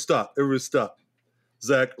everybody stop,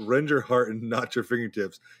 Zach, rend your heart and not your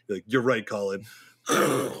fingertips. You're like, you're right, Colin.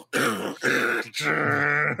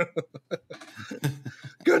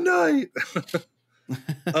 Good night.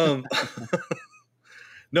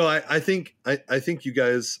 No, I think you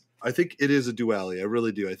guys, I think it is a duality. I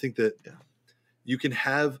really do. I think that you can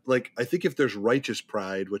have like, I think if there's righteous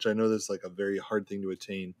pride, which I know that's like a very hard thing to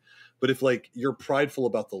attain, but if like you're prideful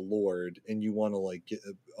about the Lord and you want to like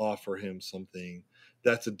offer him something,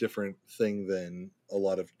 that's a different thing than a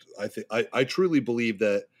lot of, I truly believe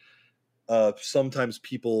that sometimes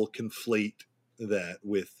people conflate that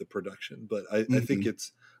with the production, but I think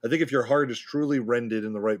I think if your heart is truly rended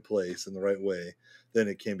in the right place, in the right way, then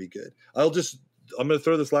it can be good. I'm going to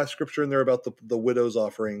throw this last scripture in there about the widow's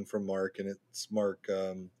offering from Mark, and it's Mark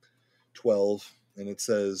 12, and it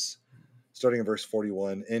says, starting in verse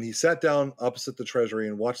 41, and he sat down opposite the treasury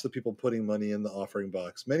and watched the people putting money in the offering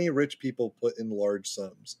box. Many rich people put in large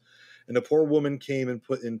sums, and a poor woman came and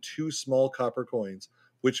put in 2 small copper coins,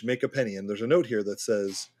 which make a penny. And there's a note here that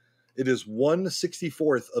says it is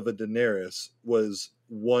 1/64 of a denarius was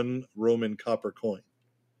 1 Roman copper coin.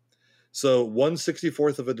 So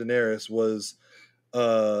 1/64 of a denarius was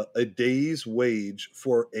a day's wage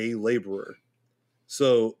for a laborer.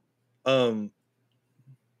 So,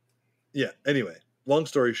 yeah. Anyway, long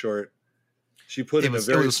story short, she put in a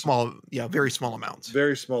very small, very small amount.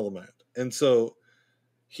 Very small amount. And so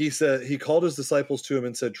he said, he called his disciples to him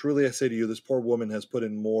and said, truly I say to you, this poor woman has put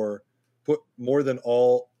more than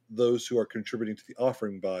all those who are contributing to the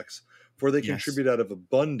offering box, for they contribute out of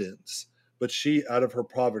abundance, but she out of her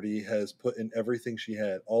poverty has put in everything she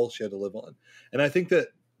had, all she had to live on. And I think that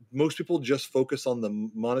most people just focus on the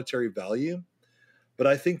monetary value, but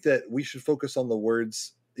I think that we should focus on the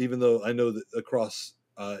words, even though I know that across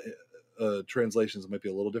translations it might be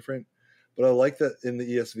a little different. But I like that in the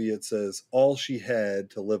ESV it says all she had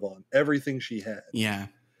to live on, everything she had. Yeah.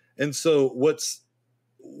 And so what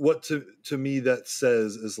to me that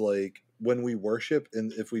says is like when we worship,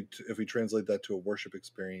 and if we translate that to a worship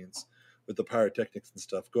experience with the pyrotechnics and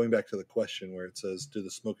stuff, going back to the question where it says, do the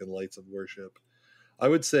smoke and lights of worship, I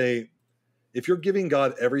would say if you're giving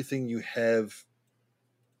God everything you have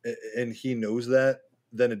and he knows that,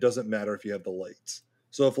 then it doesn't matter if you have the lights.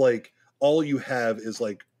 So if like all you have is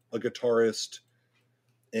like a guitarist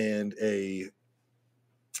and a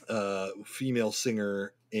female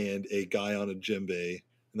singer and a guy on a djembe,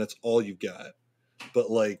 and that's all you've got,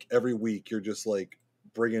 but like every week you're just like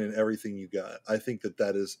bringing in everything you got, I think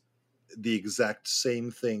that is the exact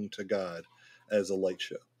same thing to God as a light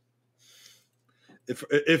show. If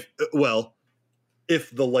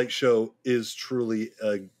the light show is truly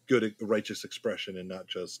a good righteous expression and not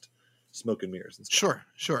just smoke and mirrors and stuff.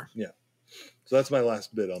 Sure. Yeah. So that's my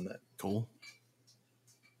last bit on that. Cool.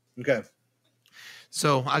 Okay.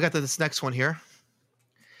 So I got this next one here.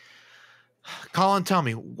 Colin, tell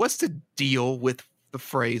me, what's the deal with the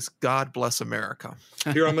phrase "God bless America"?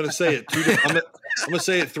 Here, I'm going to say it. I'm going to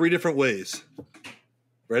say it 3 different ways.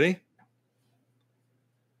 Ready?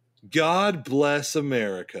 God bless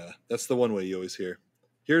America. That's the one way you always hear.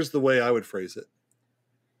 Here's the way I would phrase it.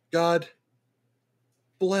 God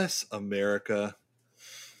bless America.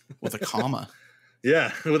 With a comma.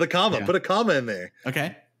 Yeah, with a comma. Yeah. Put a comma in there.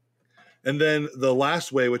 Okay. And then the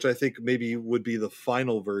last way, which I think maybe would be the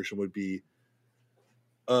final version, would be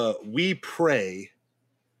we pray,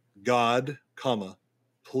 God, comma,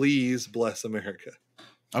 please bless America.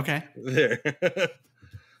 Okay. There.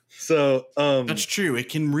 So that's true. It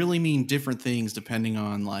can really mean different things depending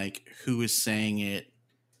on like who is saying it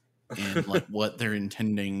and like what they're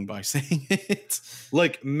intending by saying it.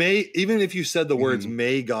 Like even if you said the words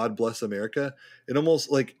 "May God bless America," it almost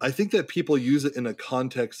like I think that people use it in a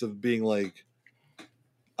context of being like,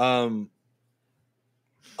 oh,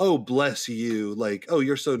 bless you, like, oh,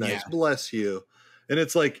 you're so nice, bless you, and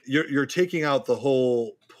it's like you're taking out the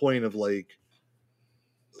whole point of like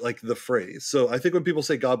the phrase. So I think when people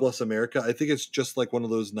say God bless America, I think it's just like one of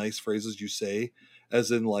those nice phrases you say, as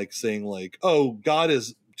in like saying like, oh, God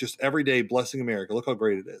is just every day blessing America. Look how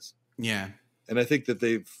great it is. Yeah. And I think that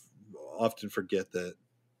they often forget that.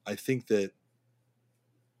 I think that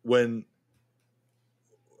when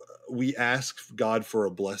we ask God for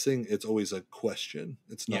a blessing, it's always a question.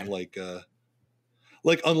 It's not like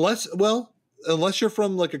unless, well, unless you're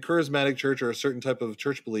from like a charismatic church or a certain type of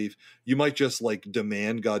church belief, you might just like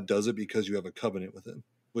demand God does it because you have a covenant with him,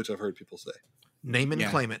 which I've heard people say. Name and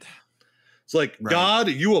claim it. It's like, Right. God,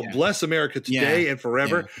 you will bless America today and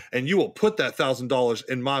forever, and you will put that $1,000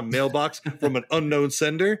 in my mailbox from an unknown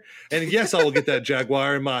sender. And yes, I will get that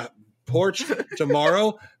Jaguar in my porch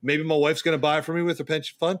tomorrow. Maybe my wife's going to buy it for me with her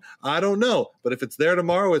pension fund. I don't know. But if it's there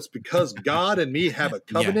tomorrow, it's because God and me have a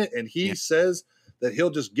covenant, and he says that he'll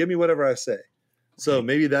just give me whatever I say. So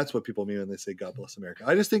maybe that's what people mean when they say God bless America.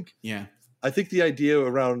 I just think, I think the idea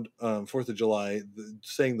around 4th of July,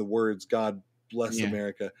 saying the words God bless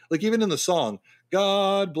America, like even in the song,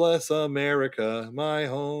 God bless America, my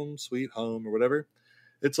home, sweet home, or whatever.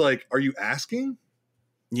 It's like, are you asking?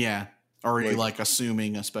 Yeah. Or are you like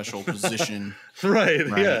assuming a special position? Right.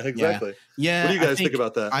 Yeah, exactly. Yeah. What do you guys think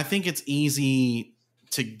about that? I think it's easy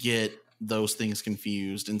to get those things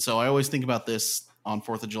confused. And so I always think about this on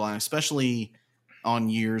 4th of July, especially on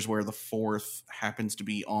years where the 4th happens to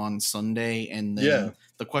be on Sunday. And then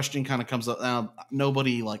the question kind of comes up. Now,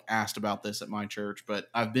 nobody like asked about this at my church, but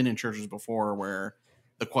I've been in churches before where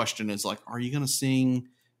the question is like, are you going to sing,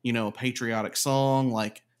 a patriotic song?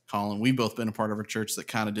 Like, Colin, we've both been a part of a church that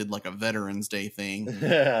kind of did like a Veterans Day thing.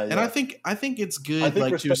 And I think it's good,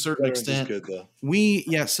 like to a certain extent. Good, though.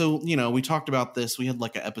 So, we talked about this. We had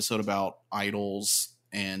like an episode about idols,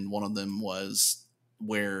 and one of them was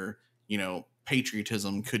where,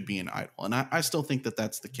 patriotism could be an idol. And I still think that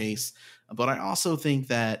that's the case. But I also think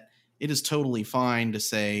that it is totally fine to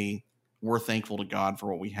say we're thankful to God for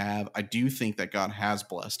what we have. I do think that God has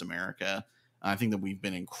blessed America. I think that we've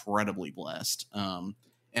been incredibly blessed.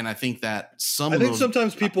 And I think that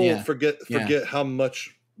sometimes people forget how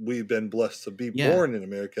much we've been blessed to be born in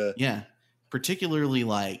America. Yeah. Particularly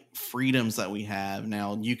like freedoms that we have.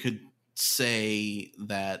 Now, you could say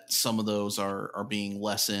that some of those are being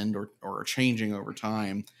lessened or are changing over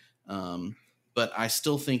time. But I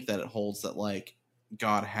still think that it holds that like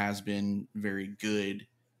God has been very good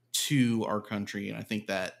to our country. And I think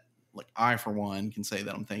that like I, for one, can say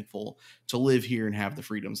that I'm thankful to live here and have the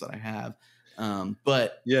freedoms that I have.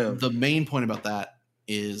 But the main point about that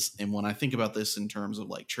is, and when I think about this in terms of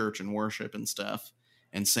like church and worship and stuff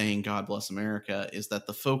and saying God bless America, is that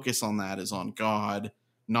the focus on that is on God,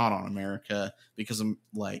 not on America, because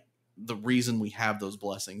like the reason we have those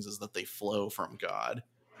blessings is that they flow from God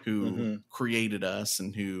who created us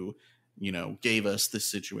and who, gave us this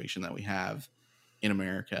situation that we have in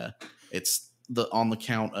America. It's on the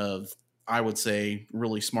count of, I would say,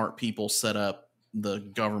 really smart people set up the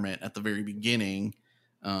government at the very beginning,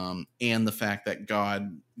 and the fact that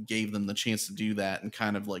God gave them the chance to do that and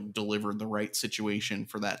kind of like delivered the right situation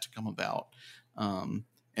for that to come about.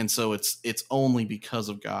 And so it's only because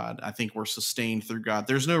of God. I think we're sustained through God.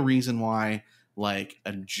 There's no reason why like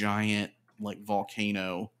a giant like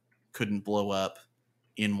volcano couldn't blow up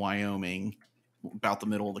in Wyoming about the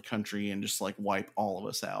middle of the country and just like wipe all of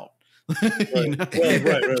us out. Right.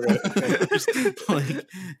 Like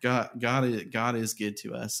God is good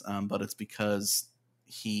to us, but it's because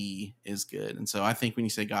he is good. And so I think when you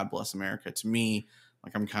say God bless America, to me,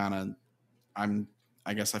 like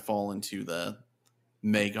I guess I fall into the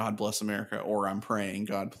may God bless America, or I'm praying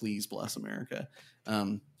God please bless America.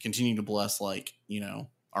 Continue to bless like,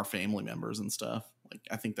 our family members and stuff. Like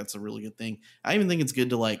I think that's a really good thing. I even think it's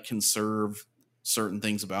good to like conserve certain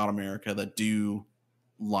things about America that do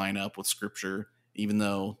line up with scripture, even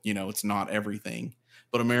though, it's not everything,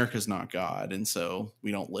 but America's not God. And so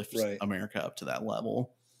we don't lift America up to that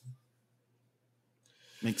level.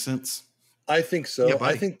 Makes sense. I think so. Yeah,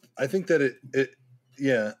 I think that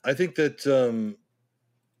I think that,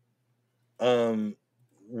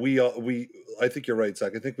 I think you're right,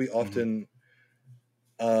 Zach. I think we often,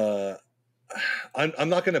 I'm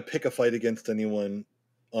not going to pick a fight against anyone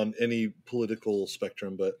on any political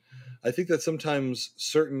spectrum, but I think that sometimes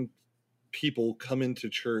certain people come into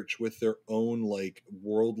church with their own like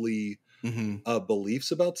worldly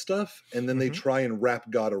beliefs about stuff, and then they try and wrap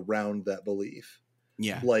God around that belief.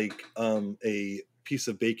 Yeah, like a piece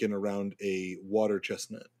of bacon around a water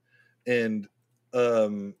chestnut, and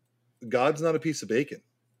God's not a piece of bacon.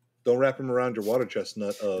 Don't wrap him around your water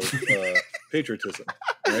chestnut of patriotism.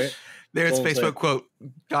 Right? There's a Facebook quote: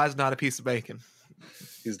 "God's not a piece of bacon."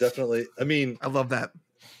 He's definitely. I mean, I love that.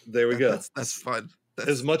 There we go. That's fun.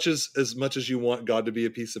 As much as you want God to be a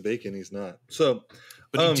piece of bacon, he's not. So,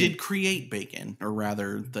 but he did create bacon, or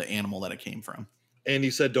rather, the animal that it came from. And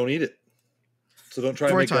he said, "Don't eat it." So don't try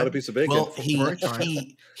and make God a piece of bacon. Well,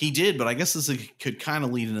 he did, but I guess this could kind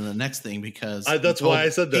of lead into the next thing because that's why I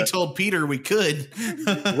said that. He told Peter we could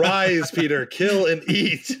rise, Peter, kill and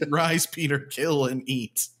eat. Rise, Peter, kill and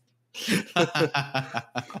eat.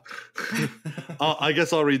 I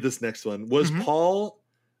guess I'll read this next one. Was Mhm. Paul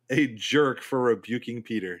a jerk for rebuking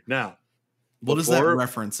Peter? Now, What is that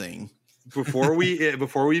referencing? before we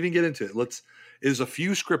even get into it, there's a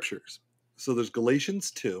few scriptures. So there's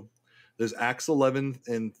Galatians 2, there's Acts 11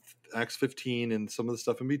 and Acts 15 and some of the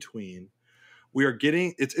stuff in between.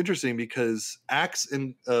 It's interesting because Acts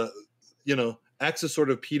and Acts is sort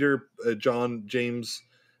of Peter, John, James,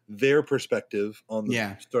 their perspective on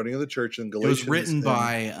the starting of the church, and Galatians. It was written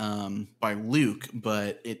by Luke,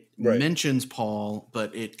 but it mentions Paul,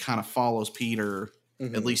 but it kind of follows Peter,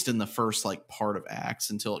 at least in the first part of Acts,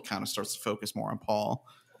 until it kind of starts to focus more on Paul.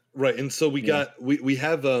 Right, and so we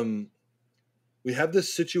have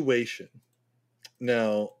this situation.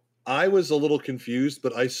 Now, I was a little confused,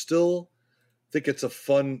 but I still think it's a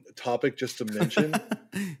fun topic just to mention.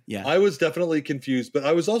 Yeah. I was definitely confused, but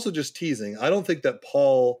I was also just teasing. I don't think that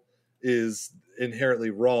Paul is inherently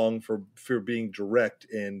wrong for being direct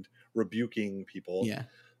and rebuking people. Yeah.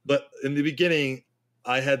 But in the beginning,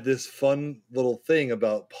 I had this fun little thing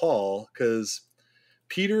about Paul because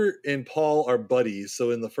Peter and Paul are buddies.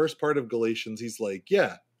 So in the first part of Galatians, he's like,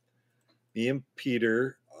 yeah, me and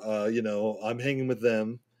Peter, I'm hanging with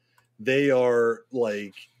them. They are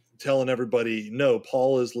like telling everybody, no,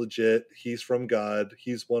 Paul is legit. He's from God.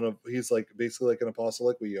 He's like basically like an apostle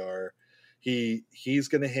like we are. He's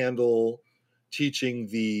going to handle teaching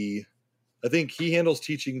I think he handles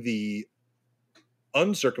teaching the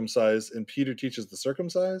uncircumcised and Peter teaches the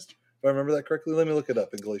circumcised. If I remember that correctly, let me look it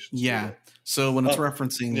up in Galatians. Yeah. So when it's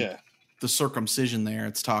referencing the circumcision there,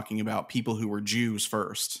 it's talking about people who were Jews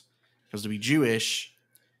first. Because to be Jewish,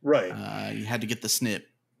 right, you had to get the snip.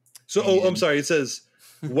 So, I'm sorry. It says,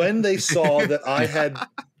 when they saw that I had,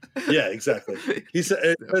 yeah, exactly. It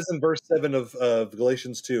says in verse 7 of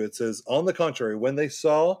Galatians 2, it says, on the contrary, when they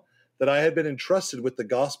saw that I had been entrusted with the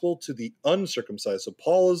gospel to the uncircumcised. So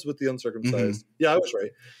Paul is with the uncircumcised. Mm-hmm. Yeah, I was right.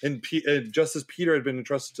 And just as Peter had been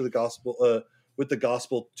entrusted to the gospel, with the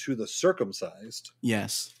gospel to the circumcised.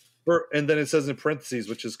 Yes. And then it says in parentheses,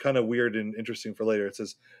 which is kind of weird and interesting for later, it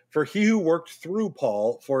says, for he who worked through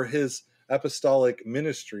Paul for his apostolic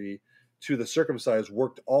ministry to the circumcised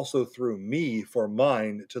worked also through me for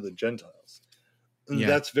mine to the Gentiles. And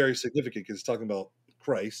that's very significant because it's talking about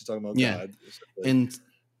Christ, it's talking about God.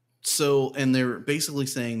 And they're basically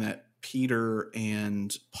saying that Peter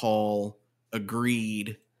and Paul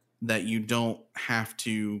agreed that you don't have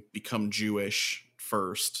to become Jewish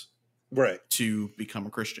first, right, to become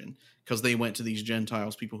a Christian, because they went to these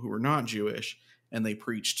Gentiles, people who were not Jewish, and they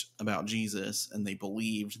preached about Jesus, and they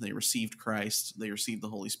believed, they received Christ, they received the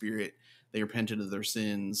Holy Spirit, they repented of their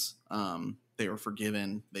sins, they were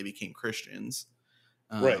forgiven, they became Christians.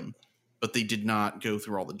 Right. But they did not go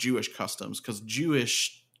through all the Jewish customs, because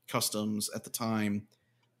Jewish customs at the time,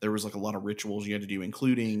 there was like a lot of rituals you had to do,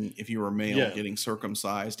 including if you were a male getting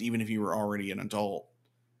circumcised, even if you were already an adult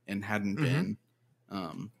and hadn't been.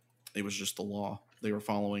 It was just the law. They were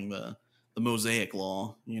following the Mosaic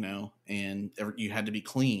law, and you had to be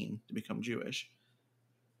clean to become Jewish.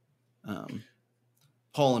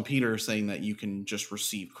 Paul and Peter are saying that you can just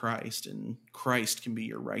receive Christ, and Christ can be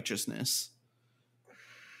your righteousness.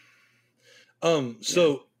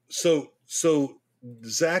 So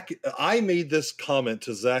Zach, I made this comment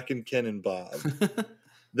to Zach and Ken and Bob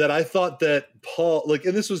that I thought that Paul,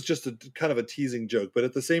 and this was just a kind of a teasing joke, but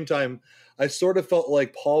at the same time, I sort of felt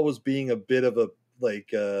like Paul was being a bit of a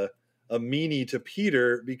meanie to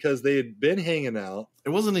Peter because they had been hanging out. It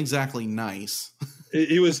wasn't exactly nice.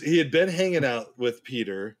 He had been hanging out with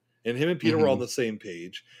Peter, and him and Peter were on the same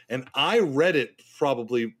page. And I read it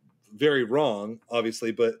probably very wrong,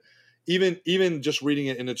 obviously, but even just reading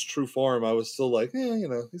it in its true form, I was still like,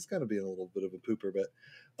 he's kind of being a little bit of a pooper.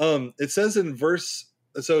 But it says in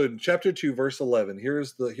chapter 2, verse 11,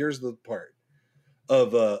 here's the part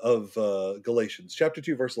of Galatians, chapter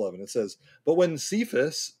 2, verse 11. It says, but when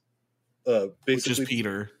Cephas, basically, which is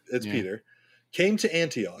Peter, Peter, came to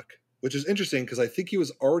Antioch, which is interesting because I think he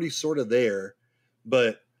was already sort of there,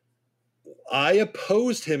 but I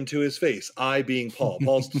opposed him to his face. I being Paul.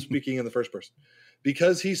 Paul's speaking in the first person.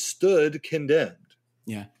 Because he stood condemned.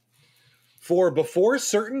 Yeah. For before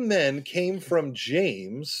certain men came from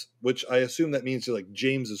James, which I assume that means like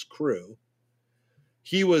James's crew,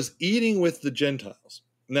 he was eating with the Gentiles.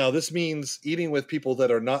 Now, this means eating with people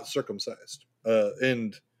that are not circumcised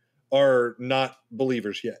and are not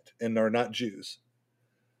believers yet and are not Jews.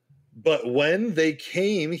 But when they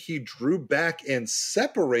came, he drew back and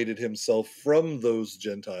separated himself from those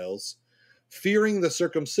Gentiles, fearing the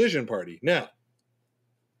circumcision party. Now,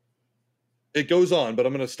 it goes on, but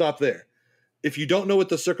I'm going to stop there. if you don't know what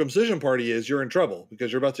the circumcision party is, you're in trouble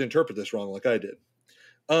because you're about to interpret this wrong like I did.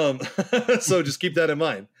 So just keep that in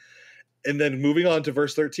mind. And then moving on to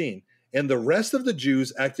verse 13. And the rest of the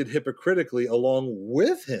Jews acted hypocritically along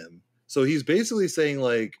with him. So he's basically saying,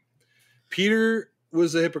 like, Peter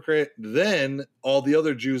was a hypocrite, then all the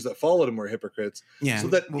other Jews that followed him were hypocrites. Yeah. So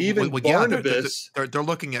that even Barnabas... They're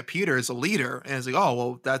looking at Peter as a leader, and it's like, oh,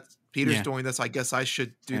 well, that's Peter's doing this. I guess I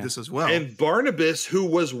should do this as well. And Barnabas, who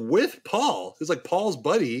was with Paul, who's like Paul's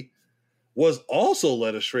buddy, was also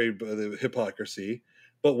led astray by the hypocrisy.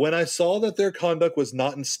 But when I saw that their conduct was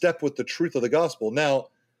not in step with the truth of the gospel, now,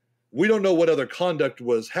 we don't know what other conduct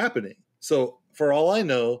was happening. So for all I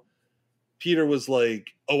know, Peter was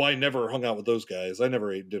like, oh, I never hung out with those guys. I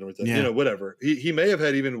never ate dinner with them. You know, whatever. He may have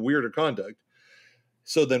had even weirder conduct.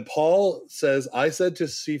 So then Paul says, I said to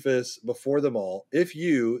Cephas before them all, if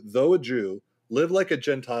you, though a Jew, live like a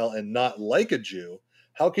Gentile and not like a Jew,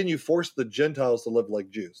 how can you force the Gentiles to live like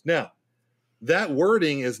Jews? Now, that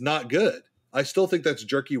wording is not good. I still think that's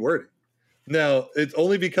jerky wording. Now, it's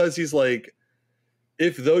only because he's like,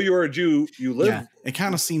 if though you are a Jew, you live. Yeah, it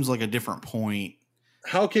kind of seems like a different point.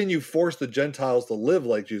 How can you force the Gentiles to live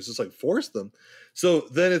like Jews? It's like, force them. So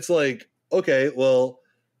then it's like, okay, well,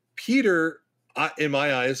 Peter, in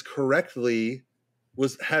my eyes, correctly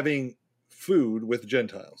was having food with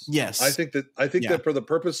Gentiles. Yes. I think that for the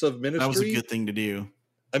purpose of ministry, that was a good thing to do.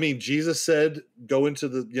 I mean, Jesus said, go into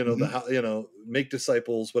the, make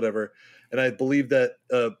disciples, whatever. And I believe that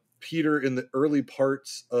Peter in the early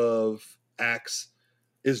parts of Acts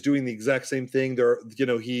is doing the exact same thing.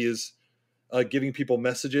 He is giving people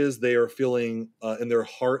messages. They are feeling in their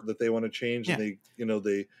heart that they want to change, and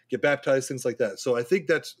they get baptized, things like that. So I think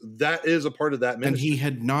that is a part of that ministry. And he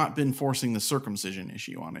had not been forcing the circumcision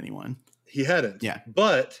issue on anyone. He hadn't. Yeah.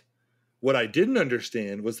 But what I didn't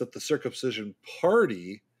understand was that the circumcision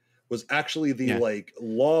party was actually the like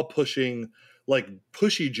law pushing, like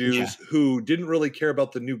pushy Jews who didn't really care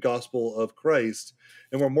about the new gospel of Christ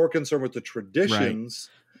and were more concerned with the traditions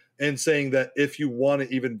and saying that if you want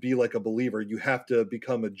to even be like a believer, you have to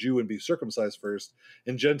become a Jew and be circumcised first.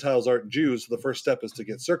 And Gentiles aren't Jews. So the first step is to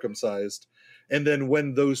get circumcised. And then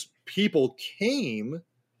when those people came,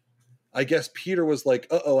 I guess Peter was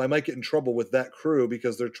like, I might get in trouble with that crew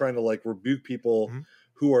because they're trying to like rebuke people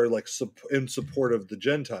who are like in support of the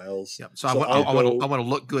Gentiles. Yeah. So I want to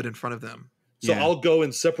look good in front of them. So I'll go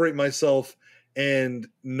and separate myself and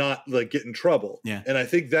not like get in trouble. Yeah. And I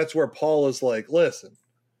think that's where Paul is like, listen,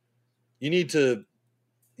 you need to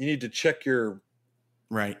check your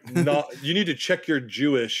you need to check your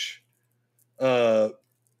Jewish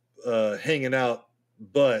hanging out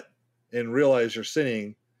butt and realize you're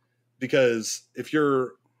sinning, because if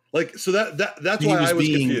you're like, so that's why I was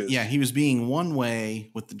confused. Yeah, he was being one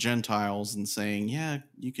way with the Gentiles and saying, yeah,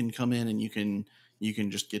 you can come in and you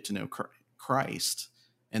can just get to know Christ.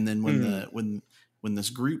 And then when this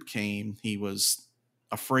group came, he was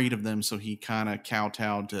afraid of them, so he kind of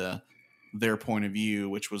kowtowed to their point of view,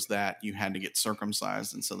 which was that you had to get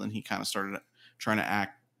circumcised. And so then he kind of started trying to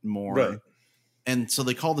act more. Right. And so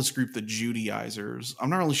they call this group the Judaizers. I'm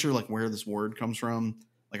not really sure like where this word comes from.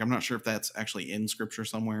 Like, I'm not sure if that's actually in scripture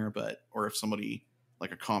somewhere, or if somebody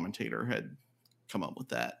like a commentator had come up with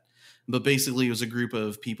that. But basically it was a group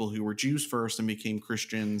of people who were Jews first and became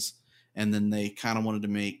Christians. And then they kind of wanted to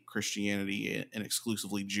make Christianity an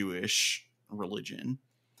exclusively Jewish religion.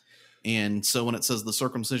 And so when it says the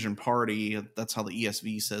circumcision party, that's how the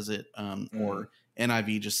ESV says it. Or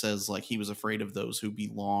NIV just says like he was afraid of those who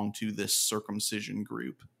belong to this circumcision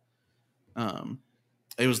group.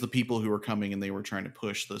 It was the people who were coming and they were trying to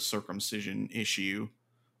push the circumcision issue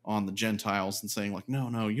on the Gentiles and saying like,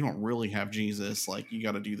 no, you don't really have Jesus. Like, you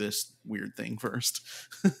got to do this weird thing first.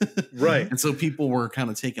 Right. And so people were kind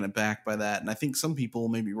of taken aback by that. And I think some people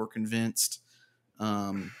maybe were convinced.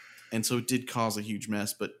 And so it did cause a huge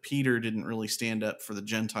mess, but Peter didn't really stand up for the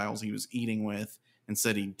Gentiles he was eating with, and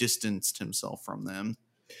said he distanced himself from them.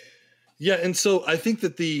 Yeah. And so I think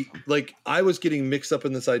that I was getting mixed up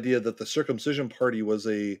in this idea that the circumcision party was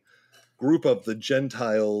a group of the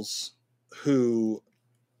Gentiles who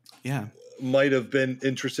might have been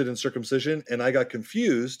interested in circumcision. And I got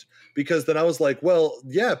confused because then I was like, well,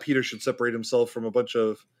 yeah, Peter should separate himself from a bunch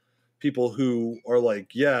of people who are like,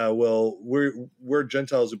 yeah, well, we're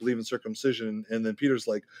Gentiles who believe in circumcision. And then Peter's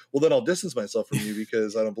like, well, then I'll distance myself from you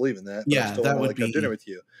because I don't believe in that. But I still want to have dinner with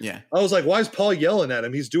you. Yeah. I was like, why is Paul yelling at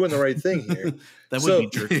him? He's doing the right thing here. That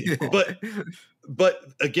would be jerky. But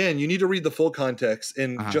again, you need to read the full context,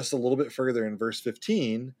 and just a little bit further in verse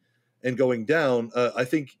 15 and going down. I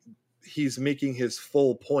think he's making his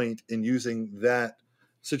full point in using that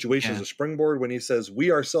situation as Yeah. a springboard when he says,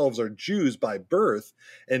 we ourselves are Jews by birth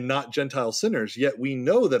and not Gentile sinners, yet we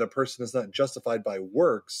know that a person is not justified by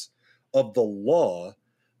works of the law,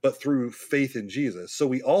 but through faith in Jesus. So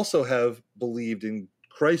we also have believed in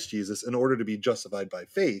Christ Jesus in order to be justified by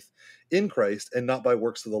faith in Christ and not by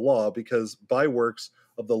works of the law, because by works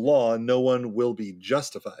of the law, no one will be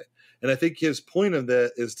justified. And I think his point of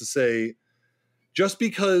that is to say, just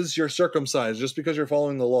because you're circumcised, just because you're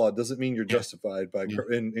following the law, doesn't mean you're justified by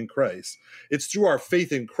in Christ. It's through our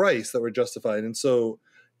faith in Christ that we're justified. And so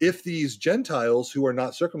if these Gentiles who are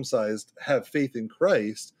not circumcised have faith in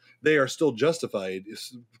Christ, they are still justified,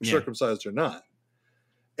 circumcised or not.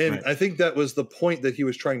 And I think that was the point that he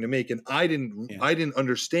was trying to make. And I didn't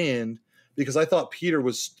understand, because I thought Peter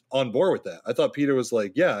was on board with that. I thought Peter was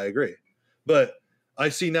like, yeah, I agree. But I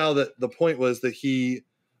see now that the point was that he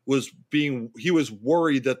was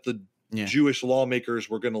worried that the Jewish lawmakers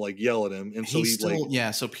were going to like yell at him. And so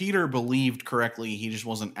so Peter believed correctly. He just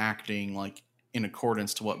wasn't acting like in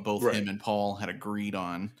accordance to what both him and Paul had agreed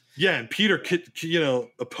on. Yeah. And Peter,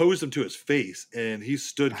 opposed him to his face, and he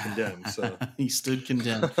stood condemned. So he stood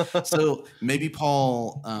condemned. So maybe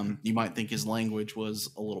Paul, you might think his language was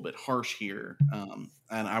a little bit harsh here. And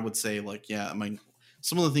I would say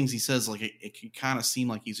some of the things he says, like it can kind of seem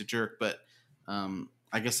like he's a jerk, but,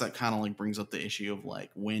 I guess that kind of like brings up the issue of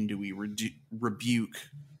like, when do we rebuke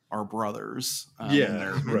our brothers when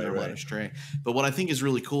they're led astray? But what I think is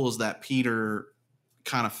really cool is that Peter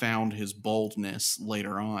kind of found his boldness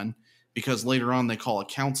later on, because later on they call a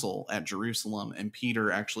council at Jerusalem, and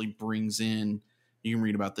Peter actually brings in, you can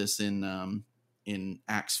read about this in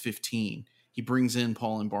Acts 15. He brings in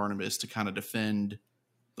Paul and Barnabas to kind of defend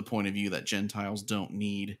the point of view that Gentiles don't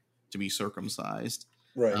need to be circumcised.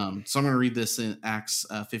 Right. So I'm going to read this in Acts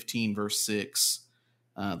 15, verse 6.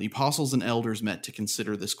 The apostles and elders met to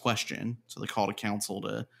consider this question. So they called a council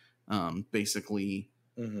to basically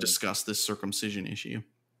discuss this circumcision issue.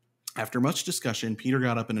 After much discussion, Peter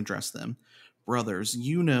got up and addressed them. Brothers,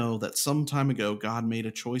 you know that some time ago God made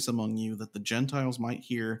a choice among you that the Gentiles might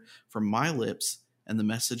hear from my lips and the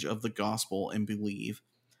message of the gospel and believe.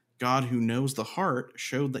 God, who knows the heart,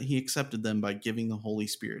 showed that he accepted them by giving the Holy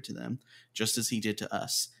Spirit to them, just as he did to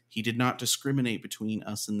us. He did not discriminate between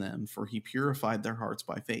us and them, for he purified their hearts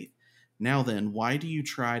by faith. Now then, why do you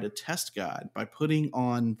try to test God by putting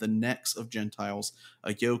on the necks of Gentiles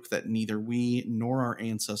a yoke that neither we nor our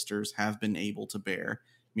ancestors have been able to bear?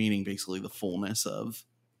 Meaning basically the fullness of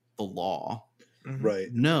the law. Mm-hmm. Right.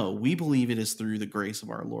 No, we believe it is through the grace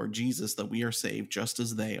of our Lord Jesus that we are saved, just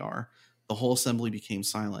as they are. The whole assembly became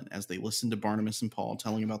silent as they listened to Barnabas and Paul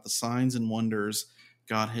telling about the signs and wonders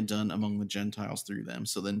God had done among the Gentiles through them.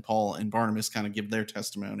 So then Paul and Barnabas kind of give their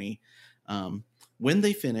testimony. When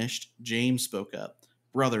they finished, James spoke up.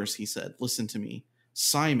 Brothers, he said, listen to me.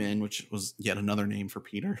 Simon, which was yet another name for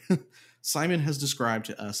Peter, Simon has described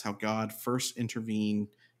to us how God first intervened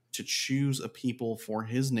to choose a people for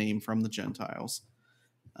his name from the Gentiles.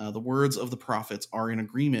 The words of the prophets are in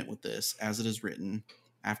agreement with this, as it is written,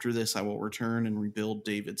 after this I will return and rebuild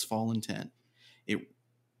David's fallen tent.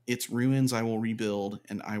 Its ruins I will rebuild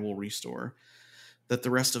and I will restore, that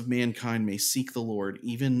the rest of mankind may seek the Lord,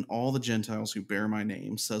 even all the Gentiles who bear my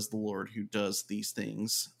name, says the Lord who does these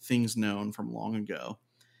things known from long ago.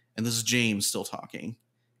 And this is James still talking.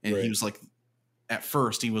 And he was like, at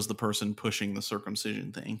first he was the person pushing the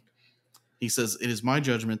circumcision thing. He says, it is my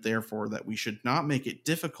judgment, therefore, that we should not make it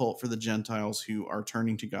difficult for the Gentiles who are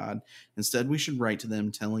turning to God. Instead, we should write to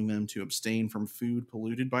them, telling them to abstain from food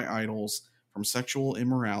polluted by idols, from sexual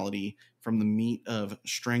immorality, from the meat of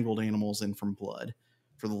strangled animals, and from blood.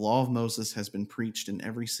 For the law of Moses has been preached in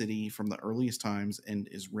every city from the earliest times and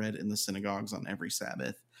is read in the synagogues on every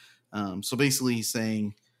Sabbath. So basically he's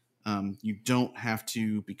saying you don't have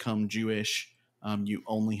to become Jewish. You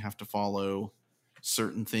only have to follow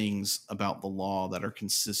certain things about the law that are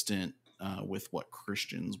consistent with what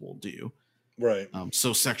Christians will do. Right.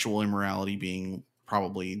 So sexual immorality being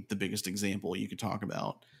probably the biggest example you could talk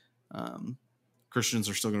about. Christians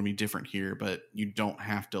are still going to be different here, but you don't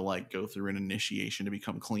have to like go through an initiation to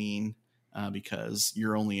become clean because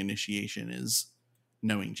your only initiation is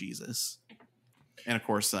knowing Jesus. And of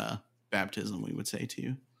course, baptism, we would say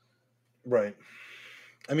too. Right.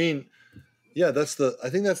 I mean, yeah, I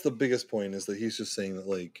think that's the biggest point, is that he's just saying that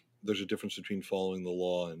like there's a difference between following the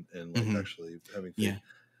law and like actually having faith. Yeah.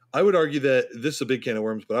 I would argue that this is a big can of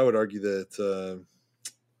worms, but I would argue that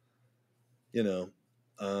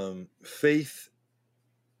faith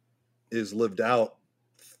is lived out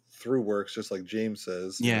through works, just like James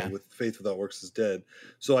says. Yeah. With faith without works is dead.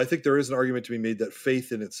 So I think there is an argument to be made that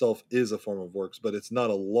faith in itself is a form of works, but it's not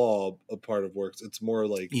a law, a part of works. It's more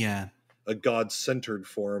like a God-centered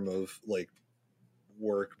form of like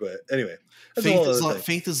work. But anyway,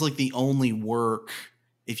 faith is like the only work,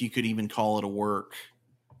 if you could even call it a work.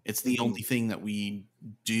 It's the only thing that we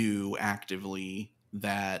do actively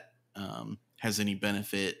that has any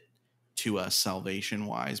benefit to us salvation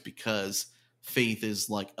wise, because faith is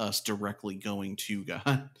like us directly going to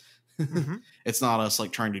God. It's not us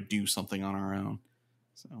like trying to do something on our own.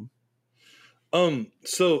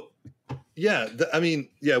 So yeah,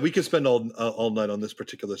 we could spend all night on this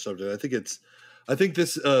particular subject. I think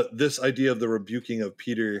this idea of the rebuking of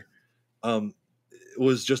Peter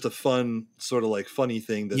was just a fun sort of like funny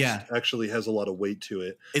thing that actually has a lot of weight to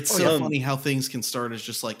it. It's so funny how things can start as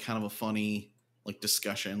just like kind of a funny like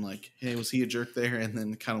discussion, like, hey, was he a jerk there? And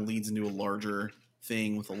then kind of leads into a larger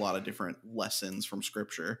thing with a lot of different lessons from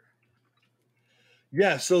scripture.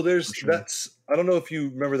 Yeah. So there's, I don't know if you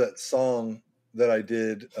remember that song that I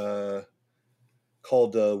did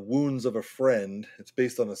called Wounds of a Friend. It's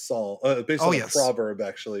based on a song, based on a proverb,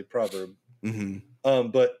 actually.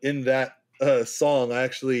 But in that song, I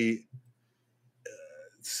actually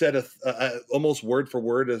said almost word for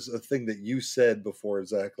word as a thing that you said before,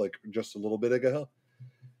 Zach, like just a little bit ago.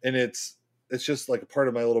 And it's just like a part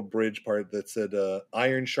of my little bridge part that said,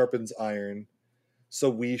 iron sharpens iron, so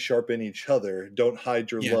we sharpen each other. Don't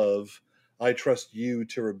hide your love. I trust you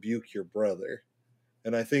to rebuke your brother.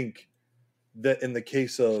 And I think that in the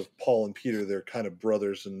case of Paul and Peter, they're kind of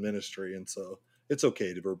brothers in ministry. And so it's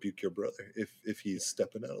okay to rebuke your brother if he's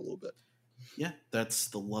stepping out a little bit. Yeah, that's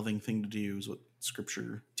the loving thing to do, is what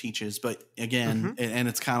scripture teaches. But again, and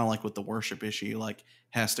it's kind of like with the worship issue, like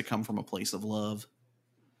has to come from a place of love.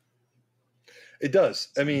 It does.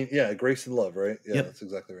 I mean, yeah, grace and love, right? Yeah, that's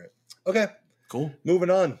exactly right. Okay. Cool. Moving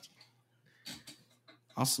on.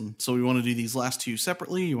 Awesome. So we want to do these last two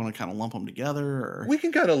separately? You want to kind of lump them together? Or? We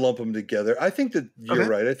can kind of lump them together. I think that you're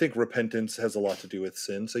right. I think repentance has a lot to do with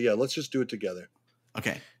sin. So yeah, let's just do it together.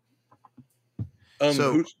 Okay.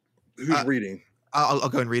 So who's reading? I'll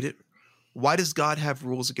go and read it. Why does God have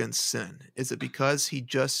rules against sin? Is it because he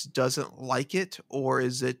just doesn't like it, or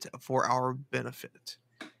is it for our benefit?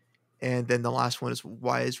 And then the last one is,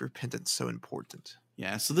 why is repentance so important?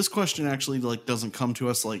 Yeah. So this question actually like doesn't come to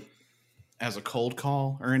us like as a cold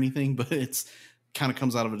call or anything, but it's kind of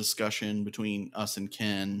comes out of a discussion between us and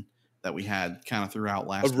Ken that we had kind of throughout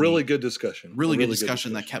last week. Really good discussion. Really good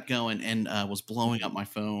discussion that kept going and was blowing up my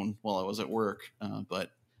phone while I was at work. But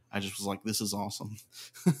I just was like, this is awesome.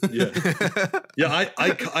 Yeah. Yeah.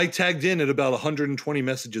 I tagged in at about 120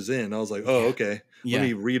 messages in. I was like, oh, okay. Let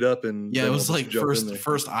me read up and it was like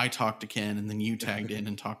first I talked to Ken and then you tagged in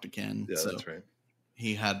and talked to Ken. Yeah, so that's right.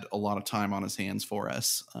 He had a lot of time on his hands for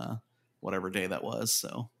us, whatever day that was.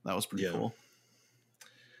 So that was pretty cool.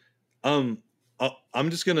 I'm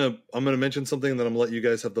gonna mention something, and then I'm gonna let you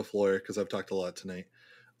guys have the floor because I've talked a lot tonight.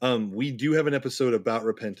 We do have an episode about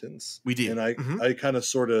repentance. We do. And I kind of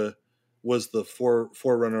sort of was the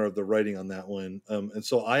forerunner of the writing on that one. And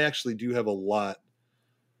so I actually do have a lot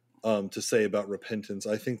to say about repentance.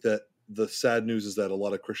 I think that the sad news is that a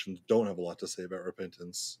lot of Christians don't have a lot to say about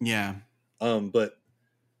repentance. Yeah. But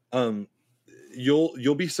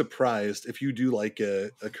you'll be surprised if you do like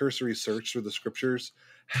a cursory search through the scriptures,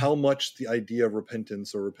 how much the idea of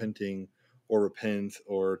repentance or repenting or repent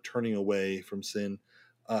or turning away from sin,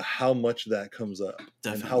 how much that comes up.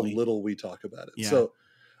 Definitely. And how little we talk about it. Yeah. So,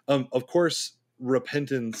 of course,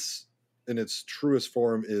 repentance in its truest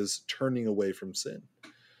form is turning away from sin,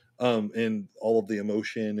 and all of the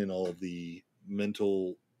emotion and all of the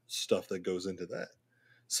mental stuff that goes into that.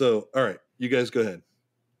 So, all right, you guys go ahead.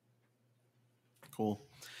 Cool.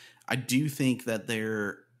 I do think that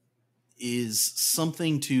there is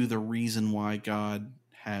something to the reason why God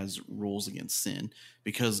has rules against sin,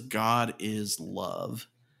 because God is love.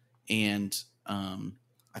 And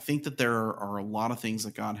I think that there are a lot of things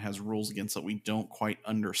that God has rules against that we don't quite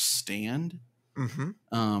understand.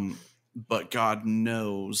 But God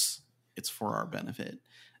knows it's for our benefit.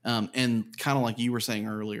 And kind of like you were saying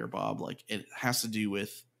earlier, Bob, like it has to do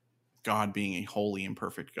with God being a holy and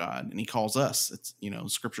perfect God. And he calls us, it's,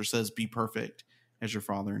 scripture says, be perfect as your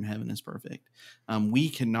Father in heaven is perfect. We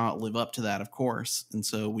cannot live up to that, of course. And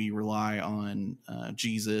so we rely on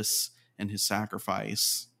Jesus and his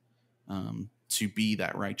sacrifice to be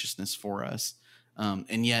that righteousness for us.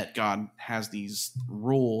 And yet God has these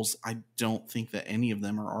rules. I don't think that any of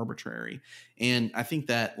them are arbitrary. And I think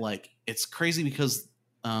that like, it's crazy because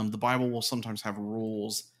the Bible will sometimes have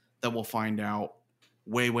rules that we'll find out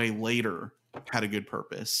way later had a good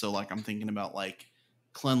purpose. So like I'm thinking about like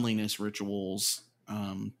cleanliness rituals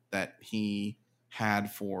that he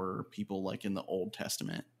had for people like in the Old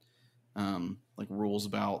Testament, like rules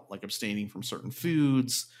about like abstaining from certain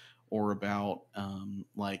foods, or about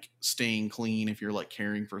like staying clean if you're like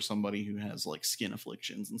caring for somebody who has like skin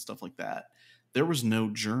afflictions and stuff like that. There was no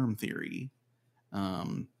germ theory.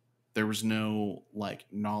 There was no like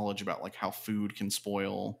knowledge about like how food can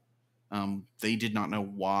spoil. They did not know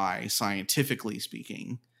why, scientifically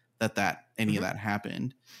speaking, that any of that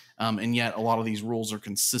happened. And yet a lot of these rules are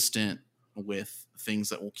consistent with things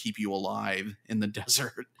that will keep you alive in the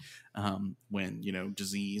desert, when, you know,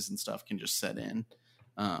 disease and stuff can just set in.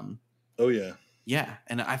 Oh yeah. Yeah.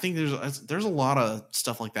 And I think there's a lot of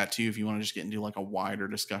stuff like that too, if you want to just get into like a wider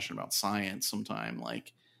discussion about science sometime.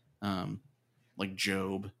 Like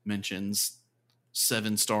Job mentions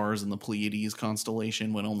 7 stars in the Pleiades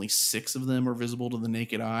constellation when only 6 of them are visible to the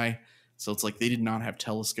naked eye. So it's like they did not have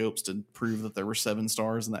telescopes to prove that there were 7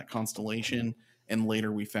 stars in that constellation. And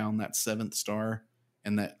later we found that 7th star,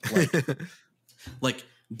 and that like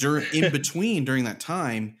during that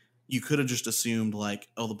time, you could have just assumed like,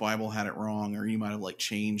 oh, the Bible had it wrong, or you might have like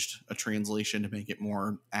changed a translation to make it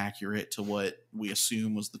more accurate to what we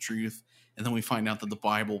assume was the truth. And then we find out that the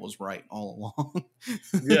Bible was right all along.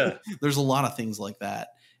 Yeah. There's a lot of things like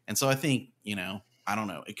that. And so I think, you know, I don't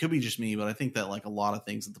know, it could be just me, but I think that like a lot of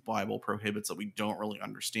things that the Bible prohibits that we don't really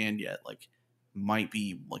understand yet, like might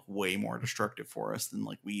be like way more destructive for us than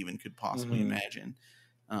like we even could possibly imagine.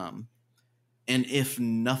 And if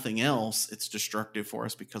nothing else, it's destructive for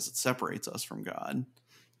us because it separates us from God.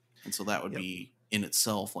 And so that would be in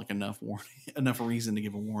itself like enough reason to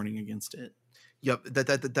give a warning against it. Yep,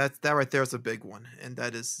 that right there is a big one, and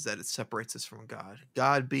that is that it separates us from God.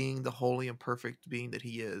 God being the holy and perfect being that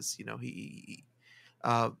He is, you know,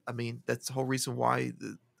 I mean, that's the whole reason why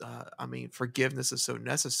forgiveness is so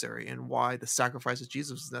necessary, and why the sacrifice of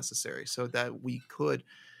Jesus is necessary, so that we could,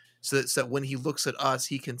 so that when He looks at us,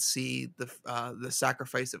 He can see the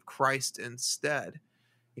sacrifice of Christ instead.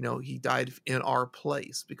 You know, He died in our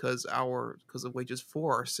place because the wages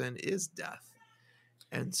for our sin is death.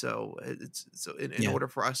 And so in order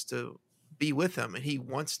for us to be with Him, and He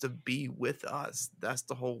wants to be with us, that's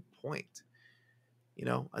the whole point, you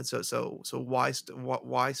know. And so why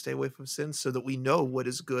stay away from sin? So that we know what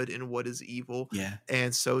is good and what is evil,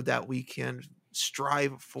 and so that we can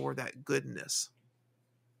strive for that goodness.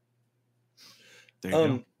 There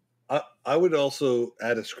you go. I would also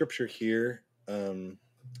add a scripture here,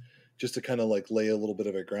 just to kind of like lay a little bit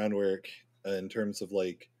of a groundwork in terms of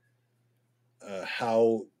like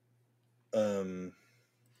how, I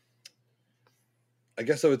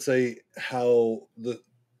guess I would say how the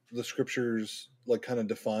scriptures like kind of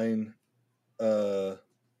define. So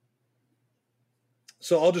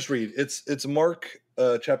I'll just read. It's Mark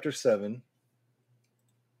chapter 7,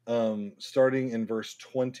 starting in verse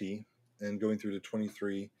 20 and going through to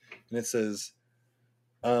 23, and it says,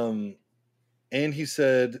 and He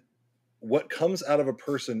said, "What comes out of a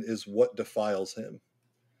person is what defiles him.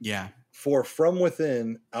 Yeah. For from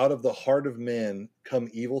within, out of the heart of man, come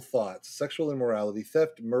evil thoughts, sexual immorality,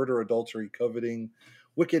 theft, murder, adultery, coveting,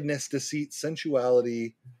 wickedness, deceit,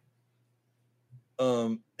 sensuality,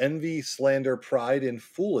 envy, slander, pride, and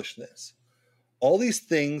foolishness. All these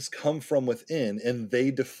things come from within, and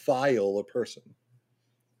they defile a person."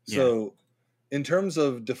 So in terms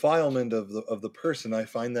of defilement of the person, I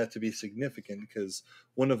find that to be significant, because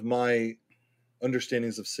one of my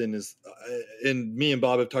understandings of sin is, and me and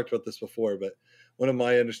Bob have talked about this before, but one of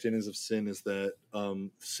my understandings of sin is that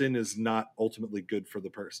sin is not ultimately good for the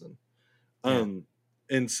person.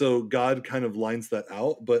 And so God kind of lines that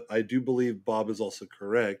out, but I do believe Bob is also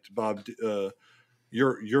correct. Bob,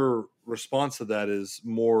 your response to that is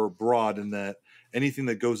more broad, in that anything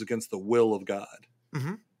that goes against the will of God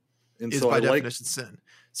and is so by I definition sin.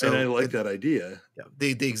 So, and I like that idea. Yeah,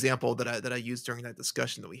 the example that I used during that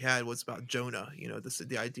discussion that we had was about Jonah. You know,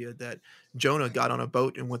 the idea that Jonah got on a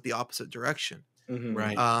boat and went the opposite direction.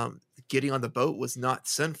 Right. Getting on the boat was not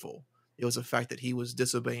sinful. It was the fact that he was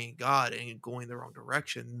disobeying God and going the wrong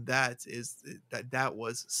direction. That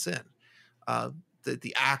was sin.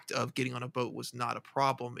 The act of getting on a boat was not a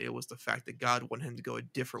problem. It was the fact that God wanted him to go a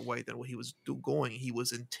different way than what he was going. He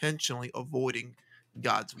was intentionally avoiding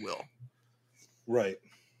God's will. Right.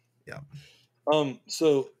 Yeah.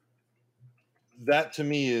 So that to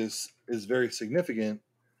me is very significant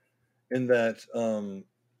in that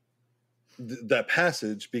that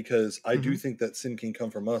passage, because I do think that sin can come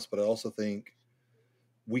from us, but I also think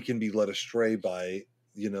we can be led astray by,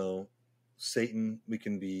 Satan. We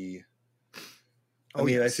can be.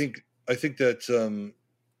 I think that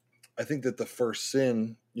I think that the first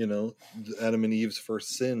sin, Adam and Eve's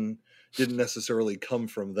first sin, didn't necessarily come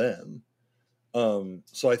from them.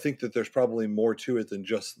 So I think that there's probably more to it than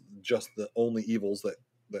just the only evils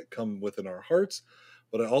that come within our hearts.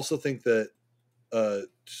 But I also think that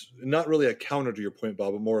not really a counter to your point,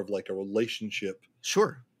 Bob, but more of like a relationship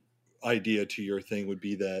Sure. idea to your thing would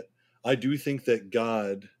be that I do think that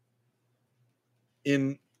God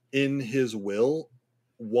in his will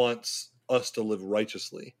wants us to live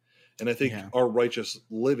righteously. And I think our righteous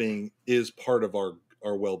living is part of our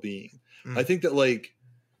well-being. I think that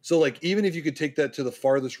even if you could take that to the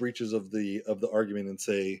farthest reaches of the argument and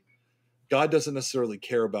say, God doesn't necessarily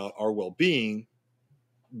care about our well-being,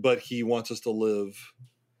 but he wants us to live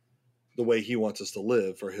the way he wants us to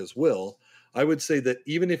live for his will. I would say that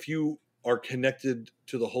even if you are connected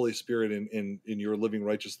to the Holy Spirit and you're living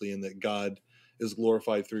righteously and that God is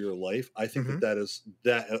glorified through your life, I think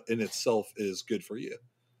that in itself is good for you.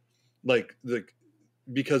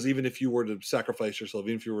 Because even if you were to sacrifice yourself,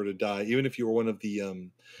 even if you were to die, even if you were one of the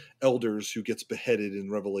elders who gets beheaded in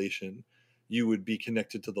Revelation, you would be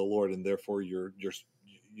connected to the Lord, and therefore you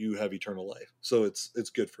have eternal life. So it's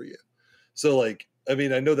good for you. So I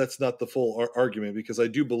know that's not the full argument, because I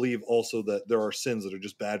do believe also that there are sins that are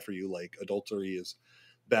just bad for you, like adultery is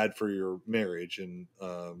bad for your marriage and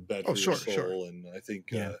bad for your soul. Sure. And I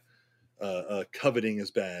think coveting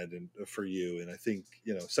is bad for you, and I think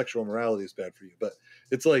sexual immorality is bad for you. But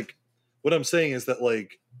it's what I'm saying is that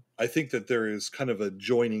I think that there is kind of a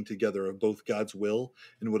joining together of both God's will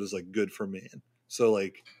and what is good for man. So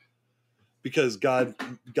because God,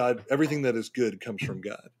 everything that is good comes from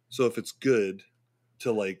God. So if it's good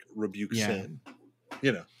to rebuke sin,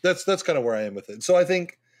 that's kind of where I am with it. So I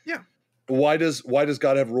think, why does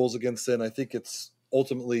God have rules against sin? I think it's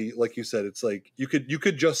ultimately, like you said, it's you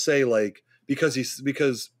could just say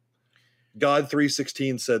because God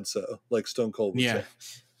 3:16 said so, like Stone Cold would say.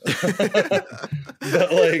 But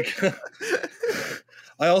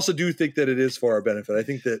I also do think that it is for our benefit. I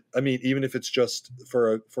think that, even if it's just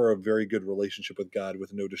for a very good relationship with God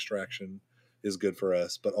with no distraction is good for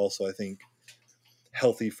us, but also I think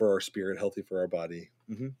healthy for our spirit, healthy for our body.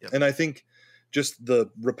 Mm-hmm. Yep. And I think just the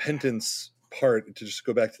repentance part, to just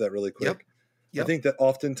go back to that really quick. Yep. I think that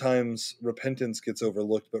oftentimes repentance gets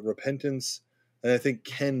overlooked, but repentance, and I think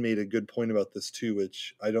Ken made a good point about this too,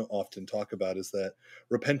 which I don't often talk about, is that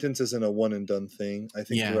repentance isn't a one and done thing. I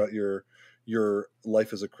think throughout your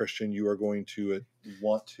life as a Christian, you are going to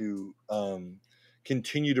want to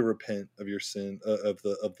continue to repent of your sin, of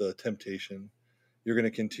the temptation. You're going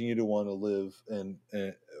to continue to want to live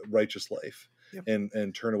a righteous life. Yep.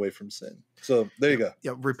 And turn away from sin. So there you go.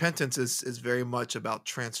 Yeah, repentance is very much about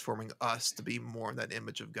transforming us to be more in that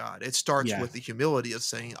image of God. It starts with the humility of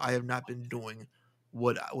saying, I have not been doing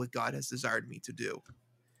what God has desired me to do.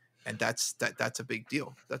 And that's a big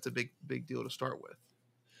deal. That's a big deal to start with.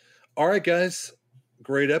 All right, guys.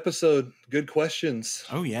 Great episode. Good questions.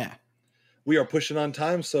 Oh, yeah. We are pushing on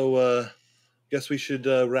time, so guess we should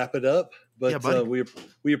wrap it up. But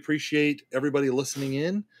we appreciate everybody listening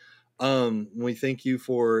in. We thank you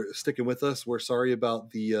for sticking with us. We're sorry about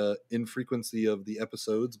the infrequency of the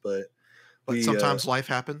episodes, but sometimes life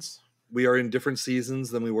happens. We are in different seasons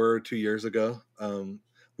than we were 2 years ago.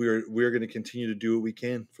 We're going to continue to do what we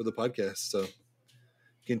can for the podcast. So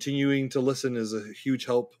continuing to listen is a huge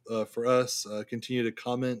help for us. Continue to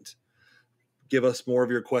comment. Give us more of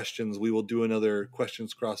your questions. We will do another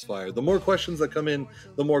questions crossfire. The more questions that come in,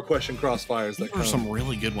 the more question crossfires that come. There are some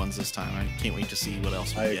really good ones this time. I can't wait to see what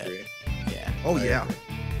else we get. Agree. Yeah. Oh yeah.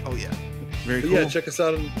 Very cool. Yeah, check us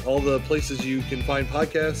out on all the places you can find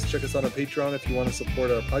podcasts. Check us out on Patreon if you want to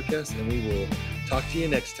support our podcast, and we will talk to you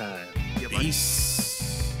next time. Peace.